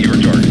 attacking your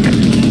target.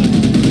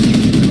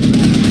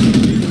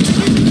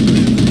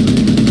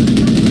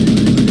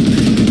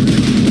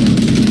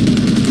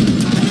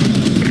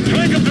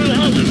 Flank them through the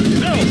houses.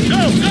 Go,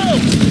 go, go!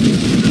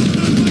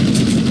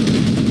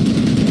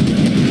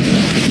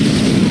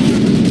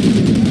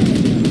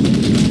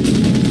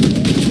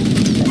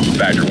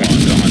 Badger 1 to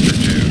Hunter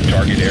 2.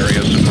 Target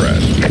area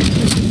suppressed.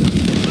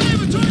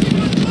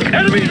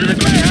 Enemies in the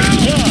gray house!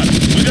 Squad,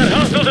 we got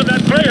hostiles in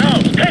that gray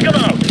house. Take them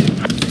out!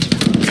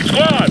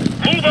 Squad,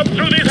 move up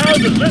through these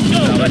houses. Let's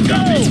go, let's go!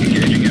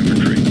 Engaging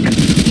infantry.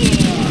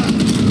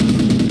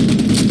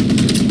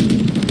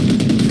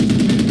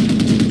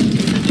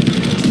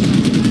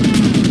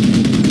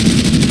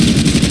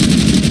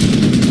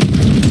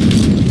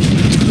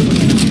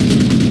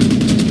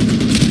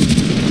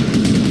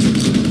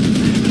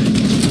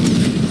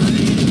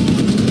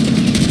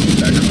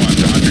 Badger 1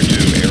 to Hunter 2.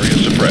 Area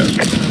suppressed.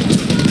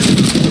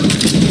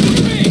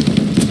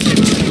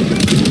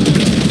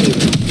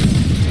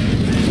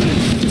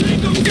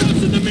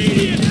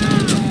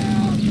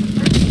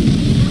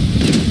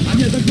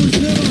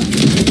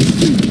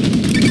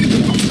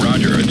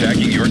 Roger,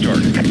 attacking your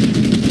target.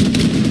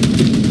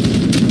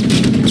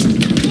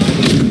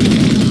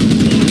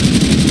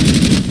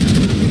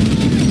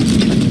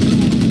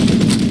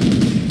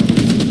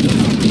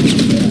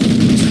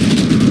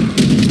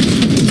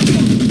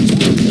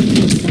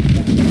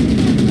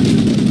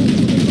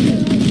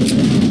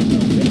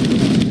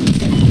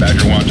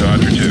 Badger 1 to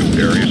Hunter 2,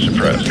 area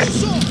suppressed.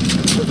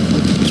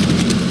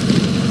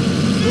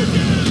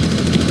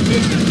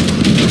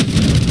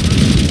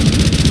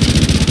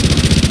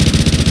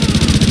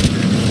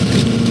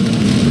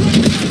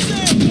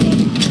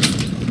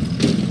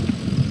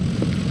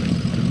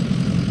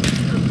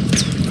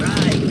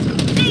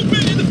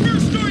 Movement in the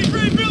first-story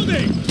gray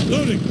building!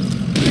 Loading.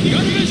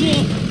 Got a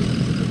visual!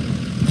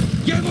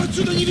 Я его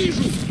отсюда не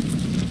вижу!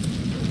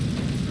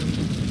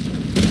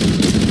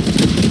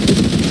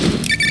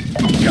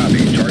 Copy,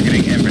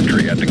 targeting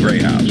infantry at the gray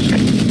house.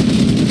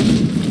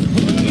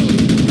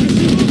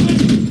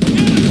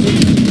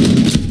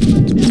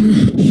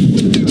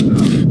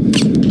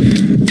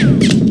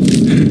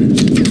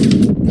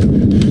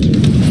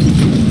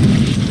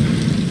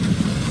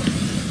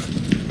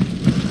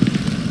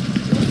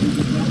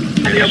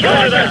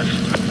 Destroy that!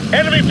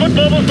 Enemy foot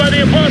mobiles by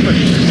the apartment!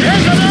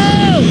 Take them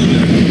out!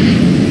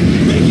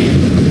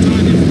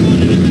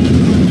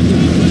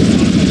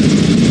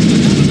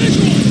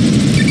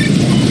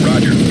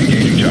 Roger,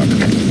 engaging chopper.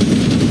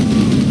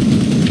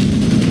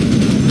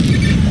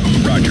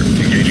 Roger,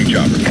 engaging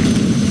chopper.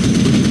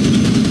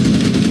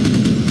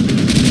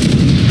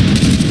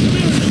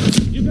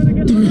 You gotta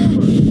get them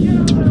over! Get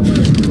out of my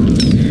way!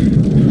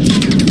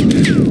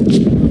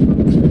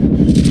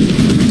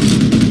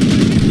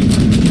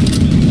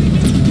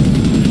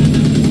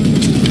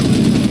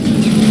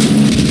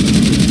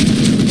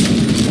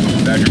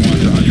 Badger 1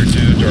 to Hunter 2,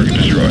 target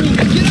destroyed.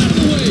 Get out of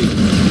the way!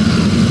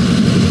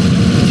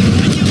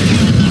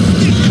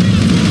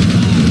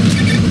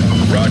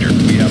 Roger,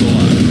 we have a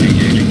line.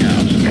 Engaging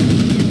house.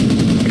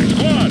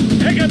 Squad,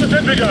 take out the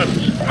sentry guns!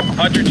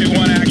 Hunter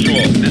 2-1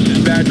 actual. This is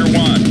Badger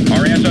 1.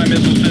 Our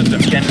anti-missile system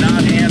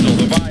cannot handle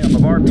the volume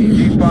of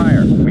RPG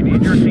fire. We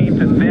need your team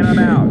to thin them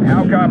out.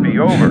 How copy?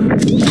 Over.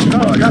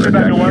 Oh, copy,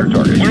 Badger 1.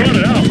 We're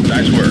running out.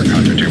 Nice work,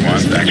 Hunter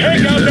 2-1. Thanks for the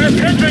assist. Take out that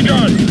sentry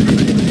gun!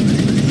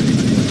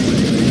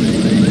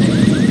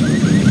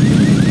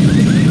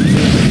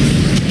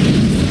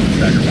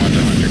 Badger 1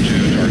 to Hunter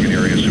 2. Target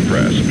area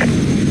suppressed.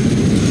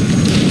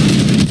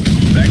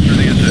 Thanks for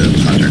the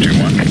assist, Hunter 2-1.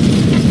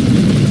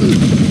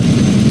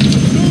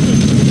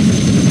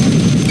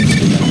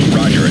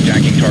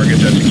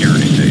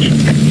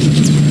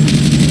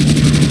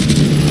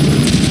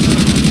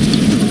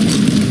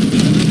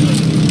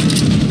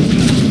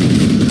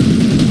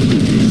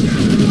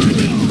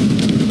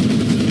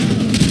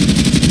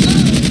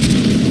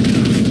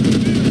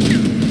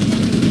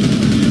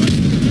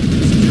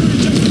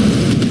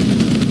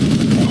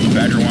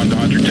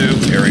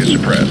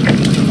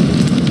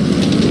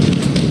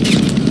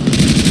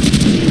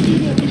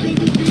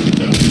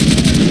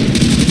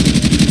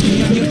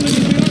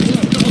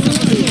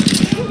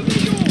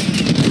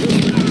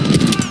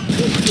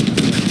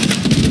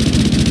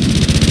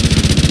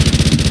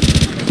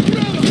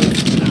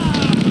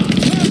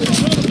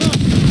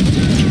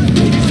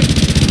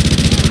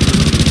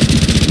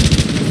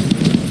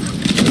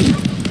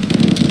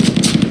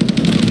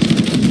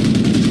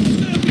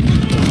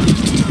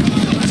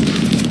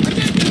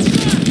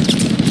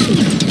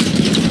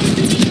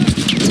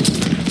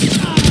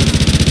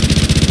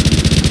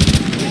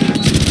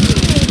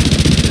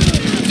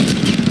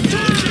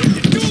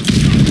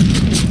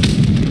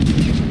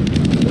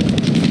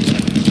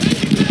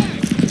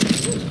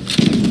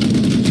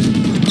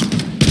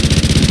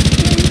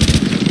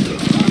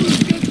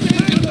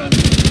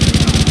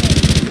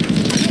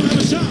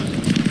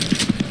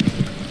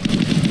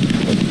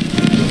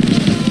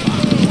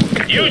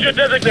 Use your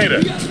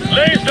designator.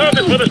 Lay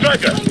targets for the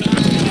striker.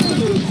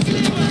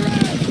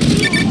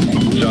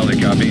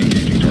 Solid copy.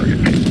 Engaging target.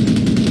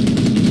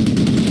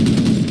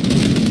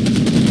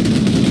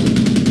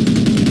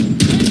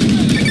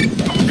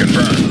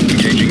 Confirmed.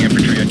 Engaging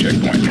infantry at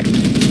checkpoint.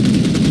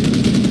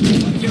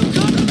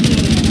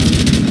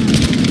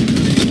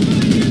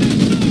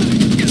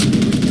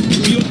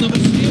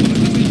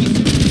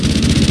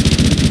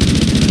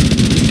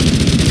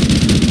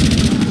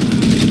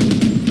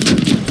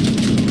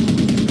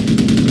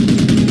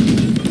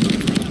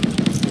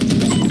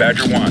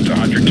 Badger 1 to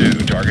Hunter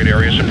 2. Target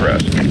area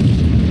suppressed. Ramirez!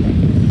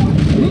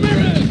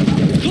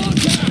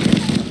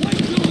 Contact! Light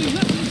building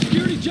left of the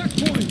security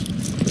checkpoint!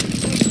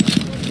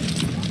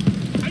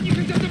 And you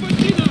can get the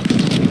bandita!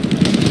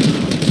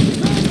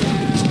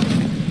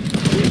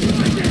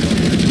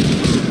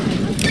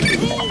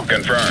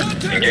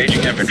 Confirmed.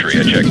 Engaging infantry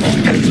at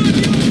checkpoint.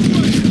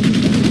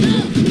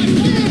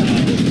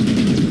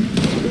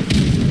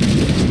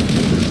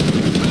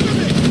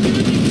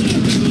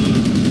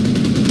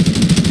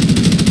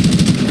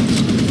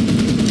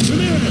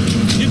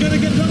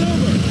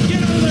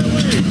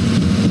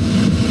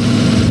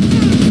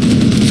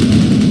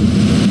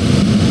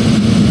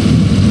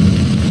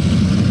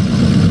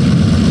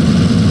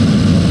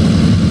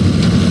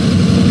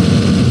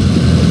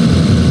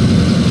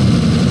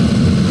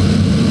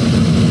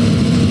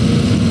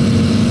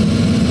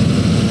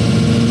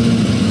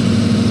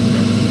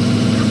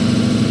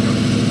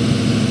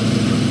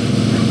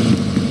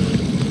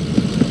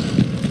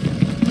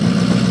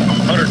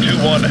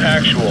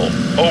 Actual.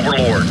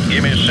 Overlord,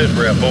 give me a sit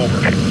rep, over.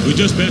 We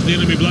just passed the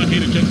enemy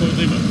blockade at checkpoint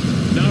Lima.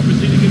 Now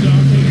proceeding into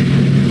arcade.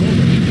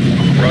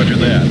 Over. Roger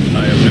that.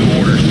 I have new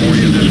orders for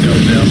you. This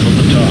comes down from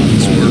the top,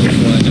 over.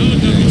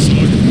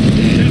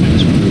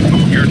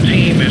 Your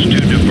team is to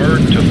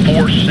divert to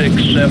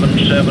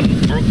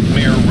 4677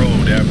 Brookmere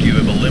Road after you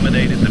have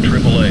eliminated the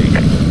AAA.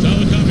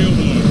 Solid copy,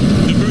 Overlord.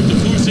 Divert to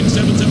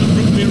 4677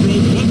 Brookmere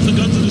Road once the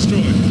guns are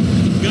destroyed.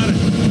 Got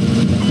it.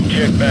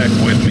 Check back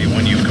with me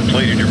when you've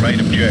completed your main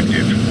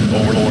objective.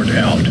 Overlord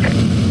out.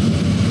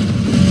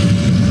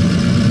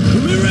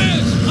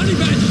 Ramirez! Honey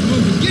Badger's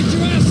moving! Get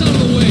your ass out of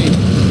the way!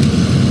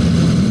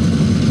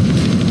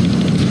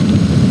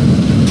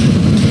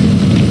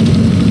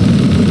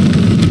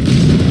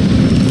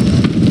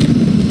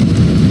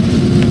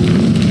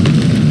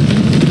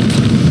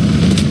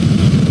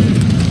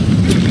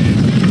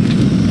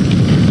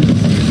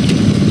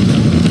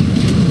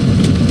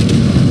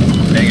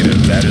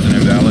 Negative. That is an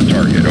invalid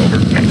target. Over.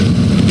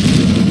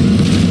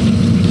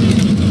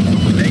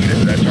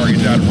 Negative. That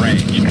target's out of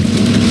range.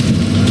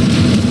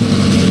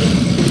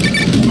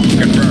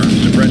 Confirmed.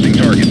 Suppressing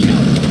targets.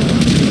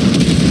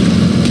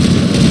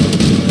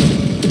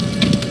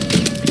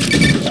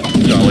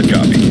 Solid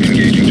copy.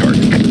 Engaging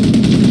target.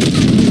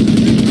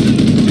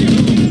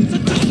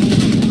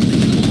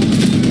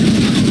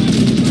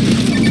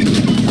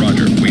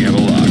 Roger. We have a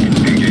lock.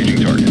 Engaging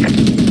target.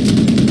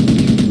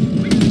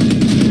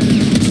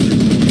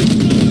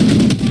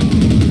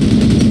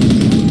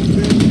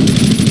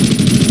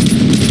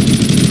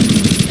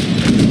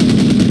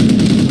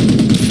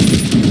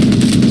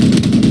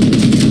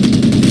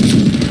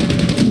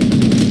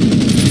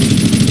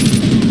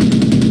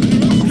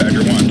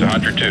 Badger 1 to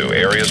Hunter 2.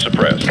 Area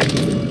suppressed.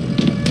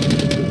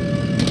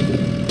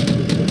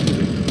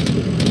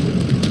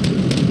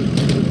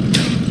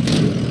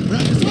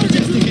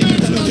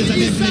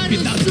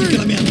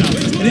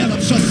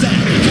 Рядом шоссе!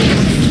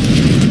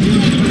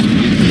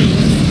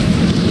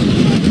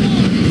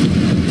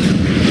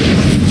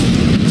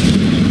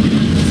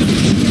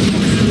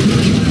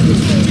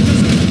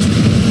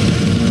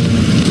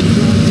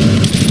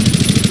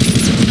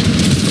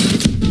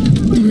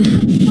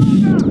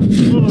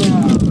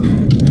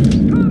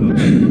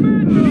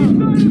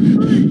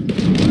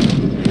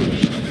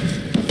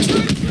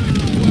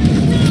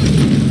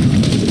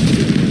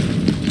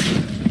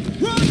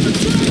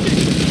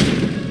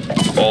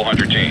 All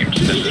Hunter teams,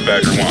 this is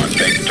Badger 1.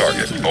 Take the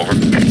target. Over.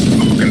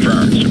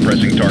 Confirmed.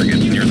 Suppressing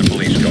targets near the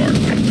police car.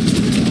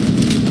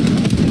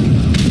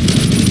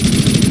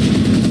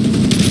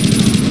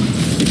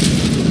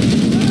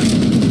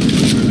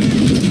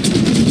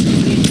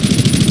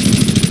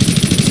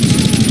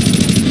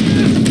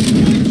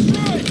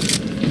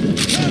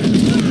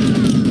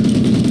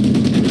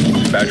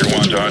 Badger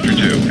 1 to Hunter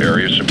 2.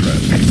 Area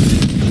suppressed.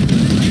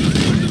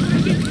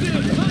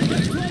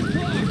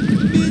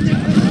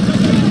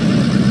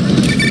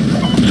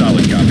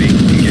 Solid copy.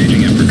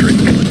 Engaging infantry.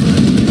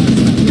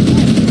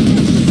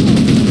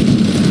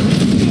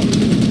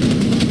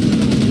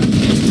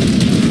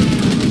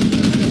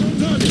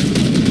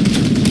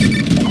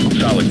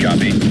 Solid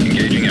copy.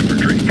 Engaging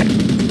infantry.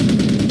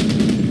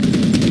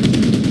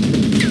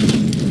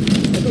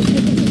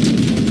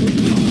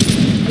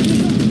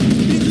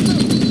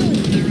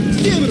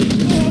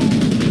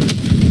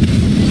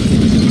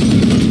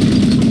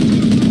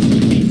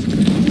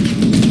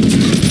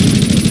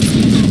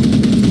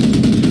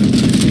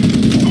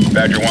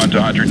 Badger 1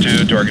 to Hunter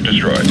 2, target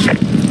destroyed.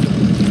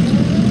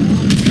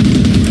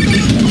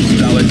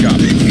 Solid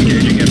copy.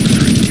 Engaging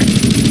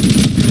infantry.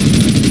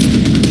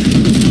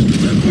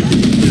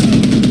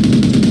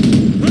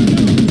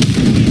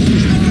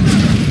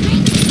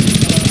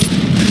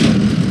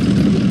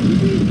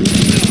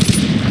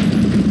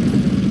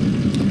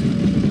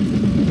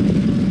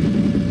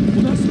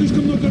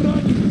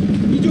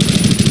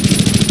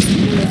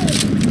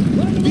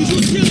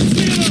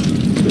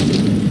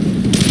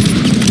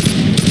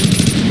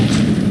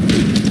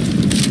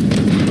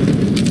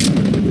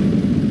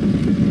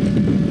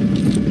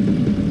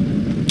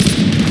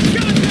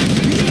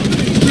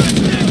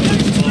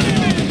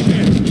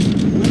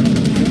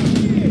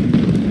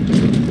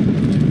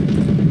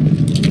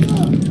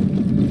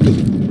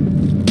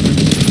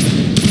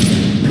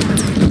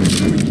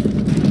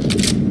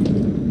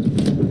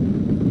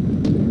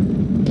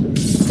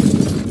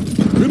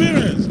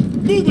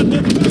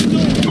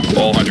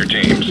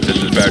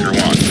 Badger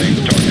 1. Same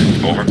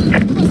target. Over.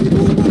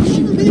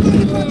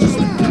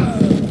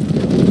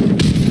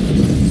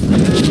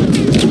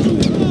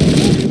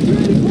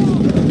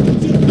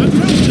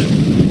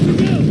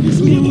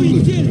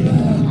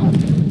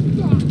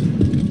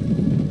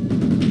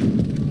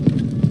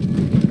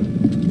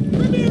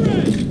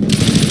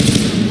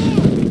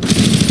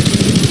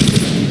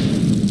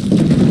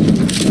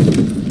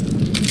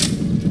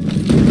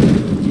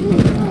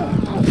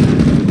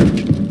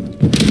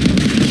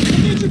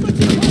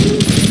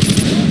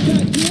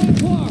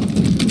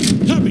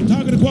 Copy,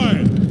 target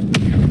acquired.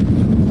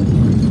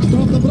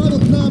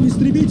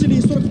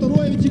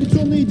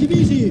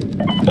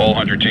 All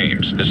 100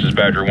 teams. This is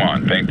Badger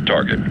 1. Paint the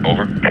target.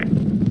 Over.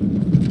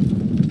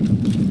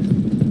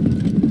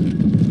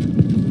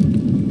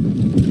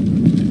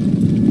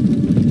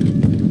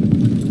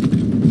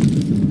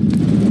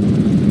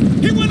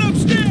 He went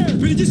upstairs!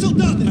 Впереди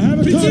солдаты! I have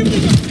a target.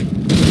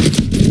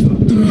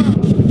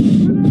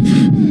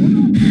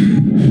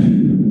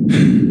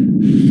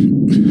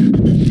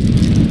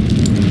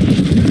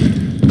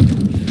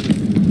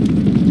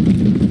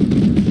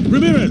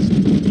 Ramirez,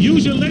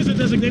 use your laser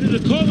designator to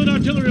call in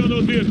artillery on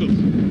those vehicles.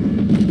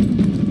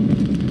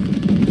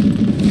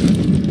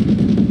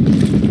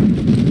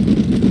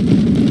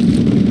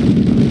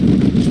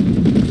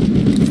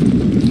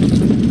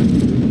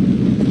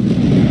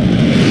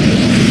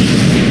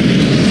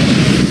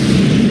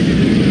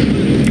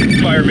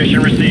 Fire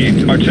mission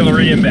received.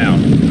 Artillery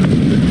inbound.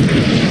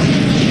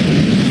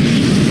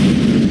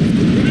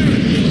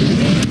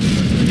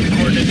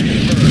 Coordinates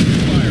confirmed.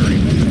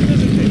 Firing.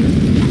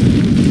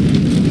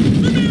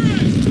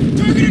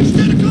 Targeting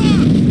 10 o'clock!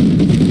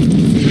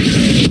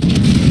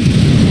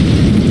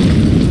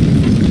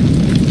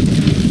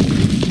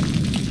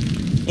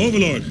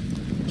 Overlord,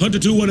 Hunter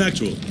 2-1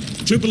 actual.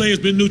 AAA has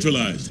been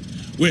neutralized.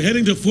 We're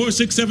heading to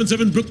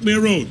 4677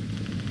 Brookmere Road.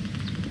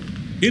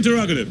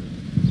 Interrogative.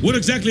 What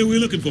exactly are we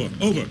looking for?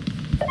 Over.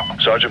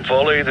 Sergeant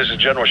Foley, this is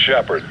General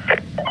Shepard.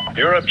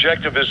 Your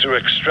objective is to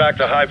extract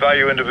a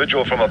high-value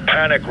individual from a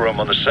panic room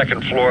on the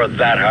second floor of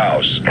that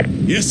house.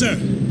 Yes, sir.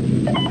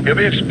 He'll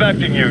be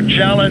expecting you.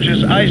 Challenge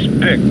is Ice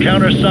Pick.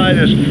 Counterside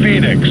is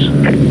Phoenix.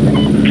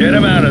 Get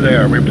him out of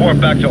there. Report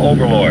back to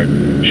Overlord.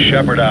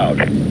 Shepard out.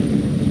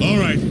 All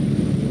right.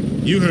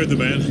 You heard the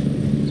man.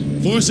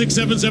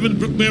 4677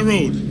 Brookmere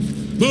Road.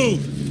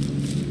 Move!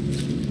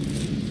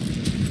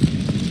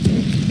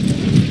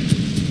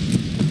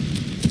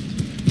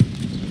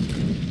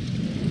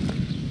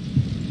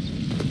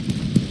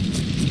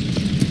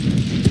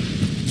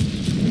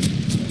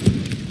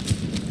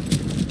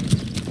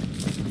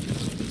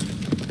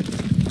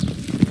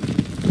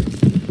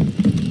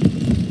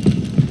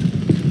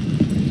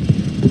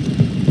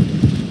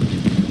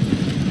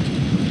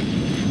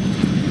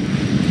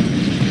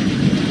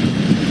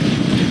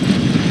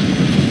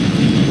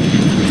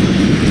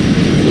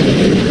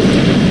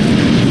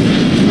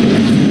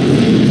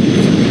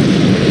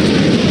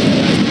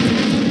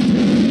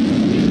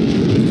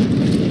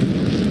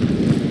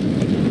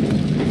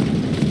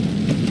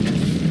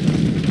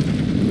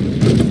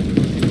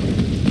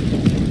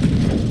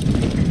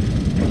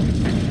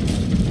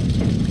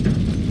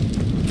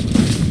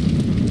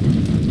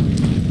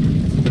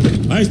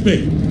 Ice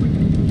Pick.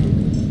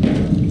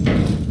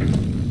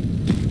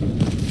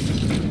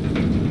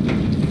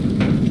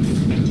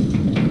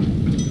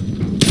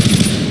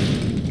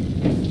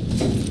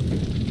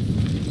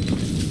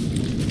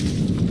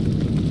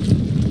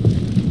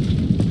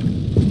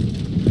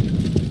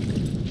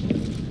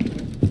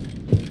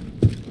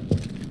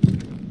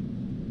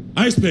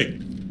 Ice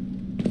Pick.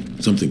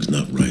 Something's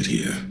not right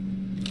here.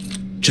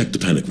 Check the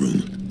panic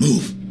room.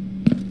 Move.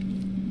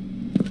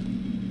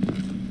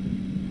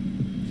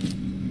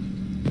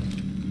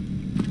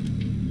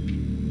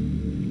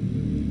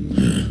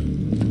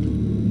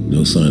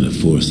 No sign of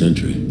forced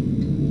entry.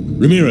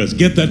 Ramirez,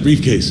 get that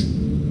briefcase.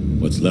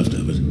 What's left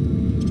of it.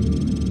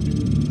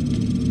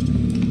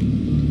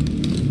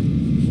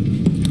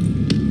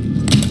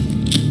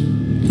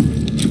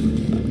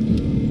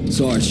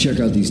 Sarge, check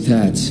out these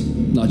tats.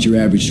 Not your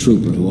average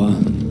trooper,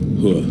 huh?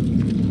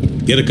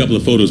 Get a couple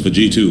of photos for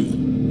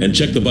G2, and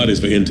check the bodies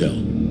for intel.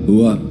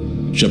 Who up?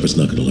 Shepard's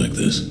not gonna like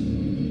this.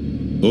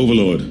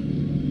 Overlord,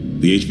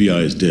 the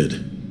HVI is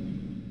dead.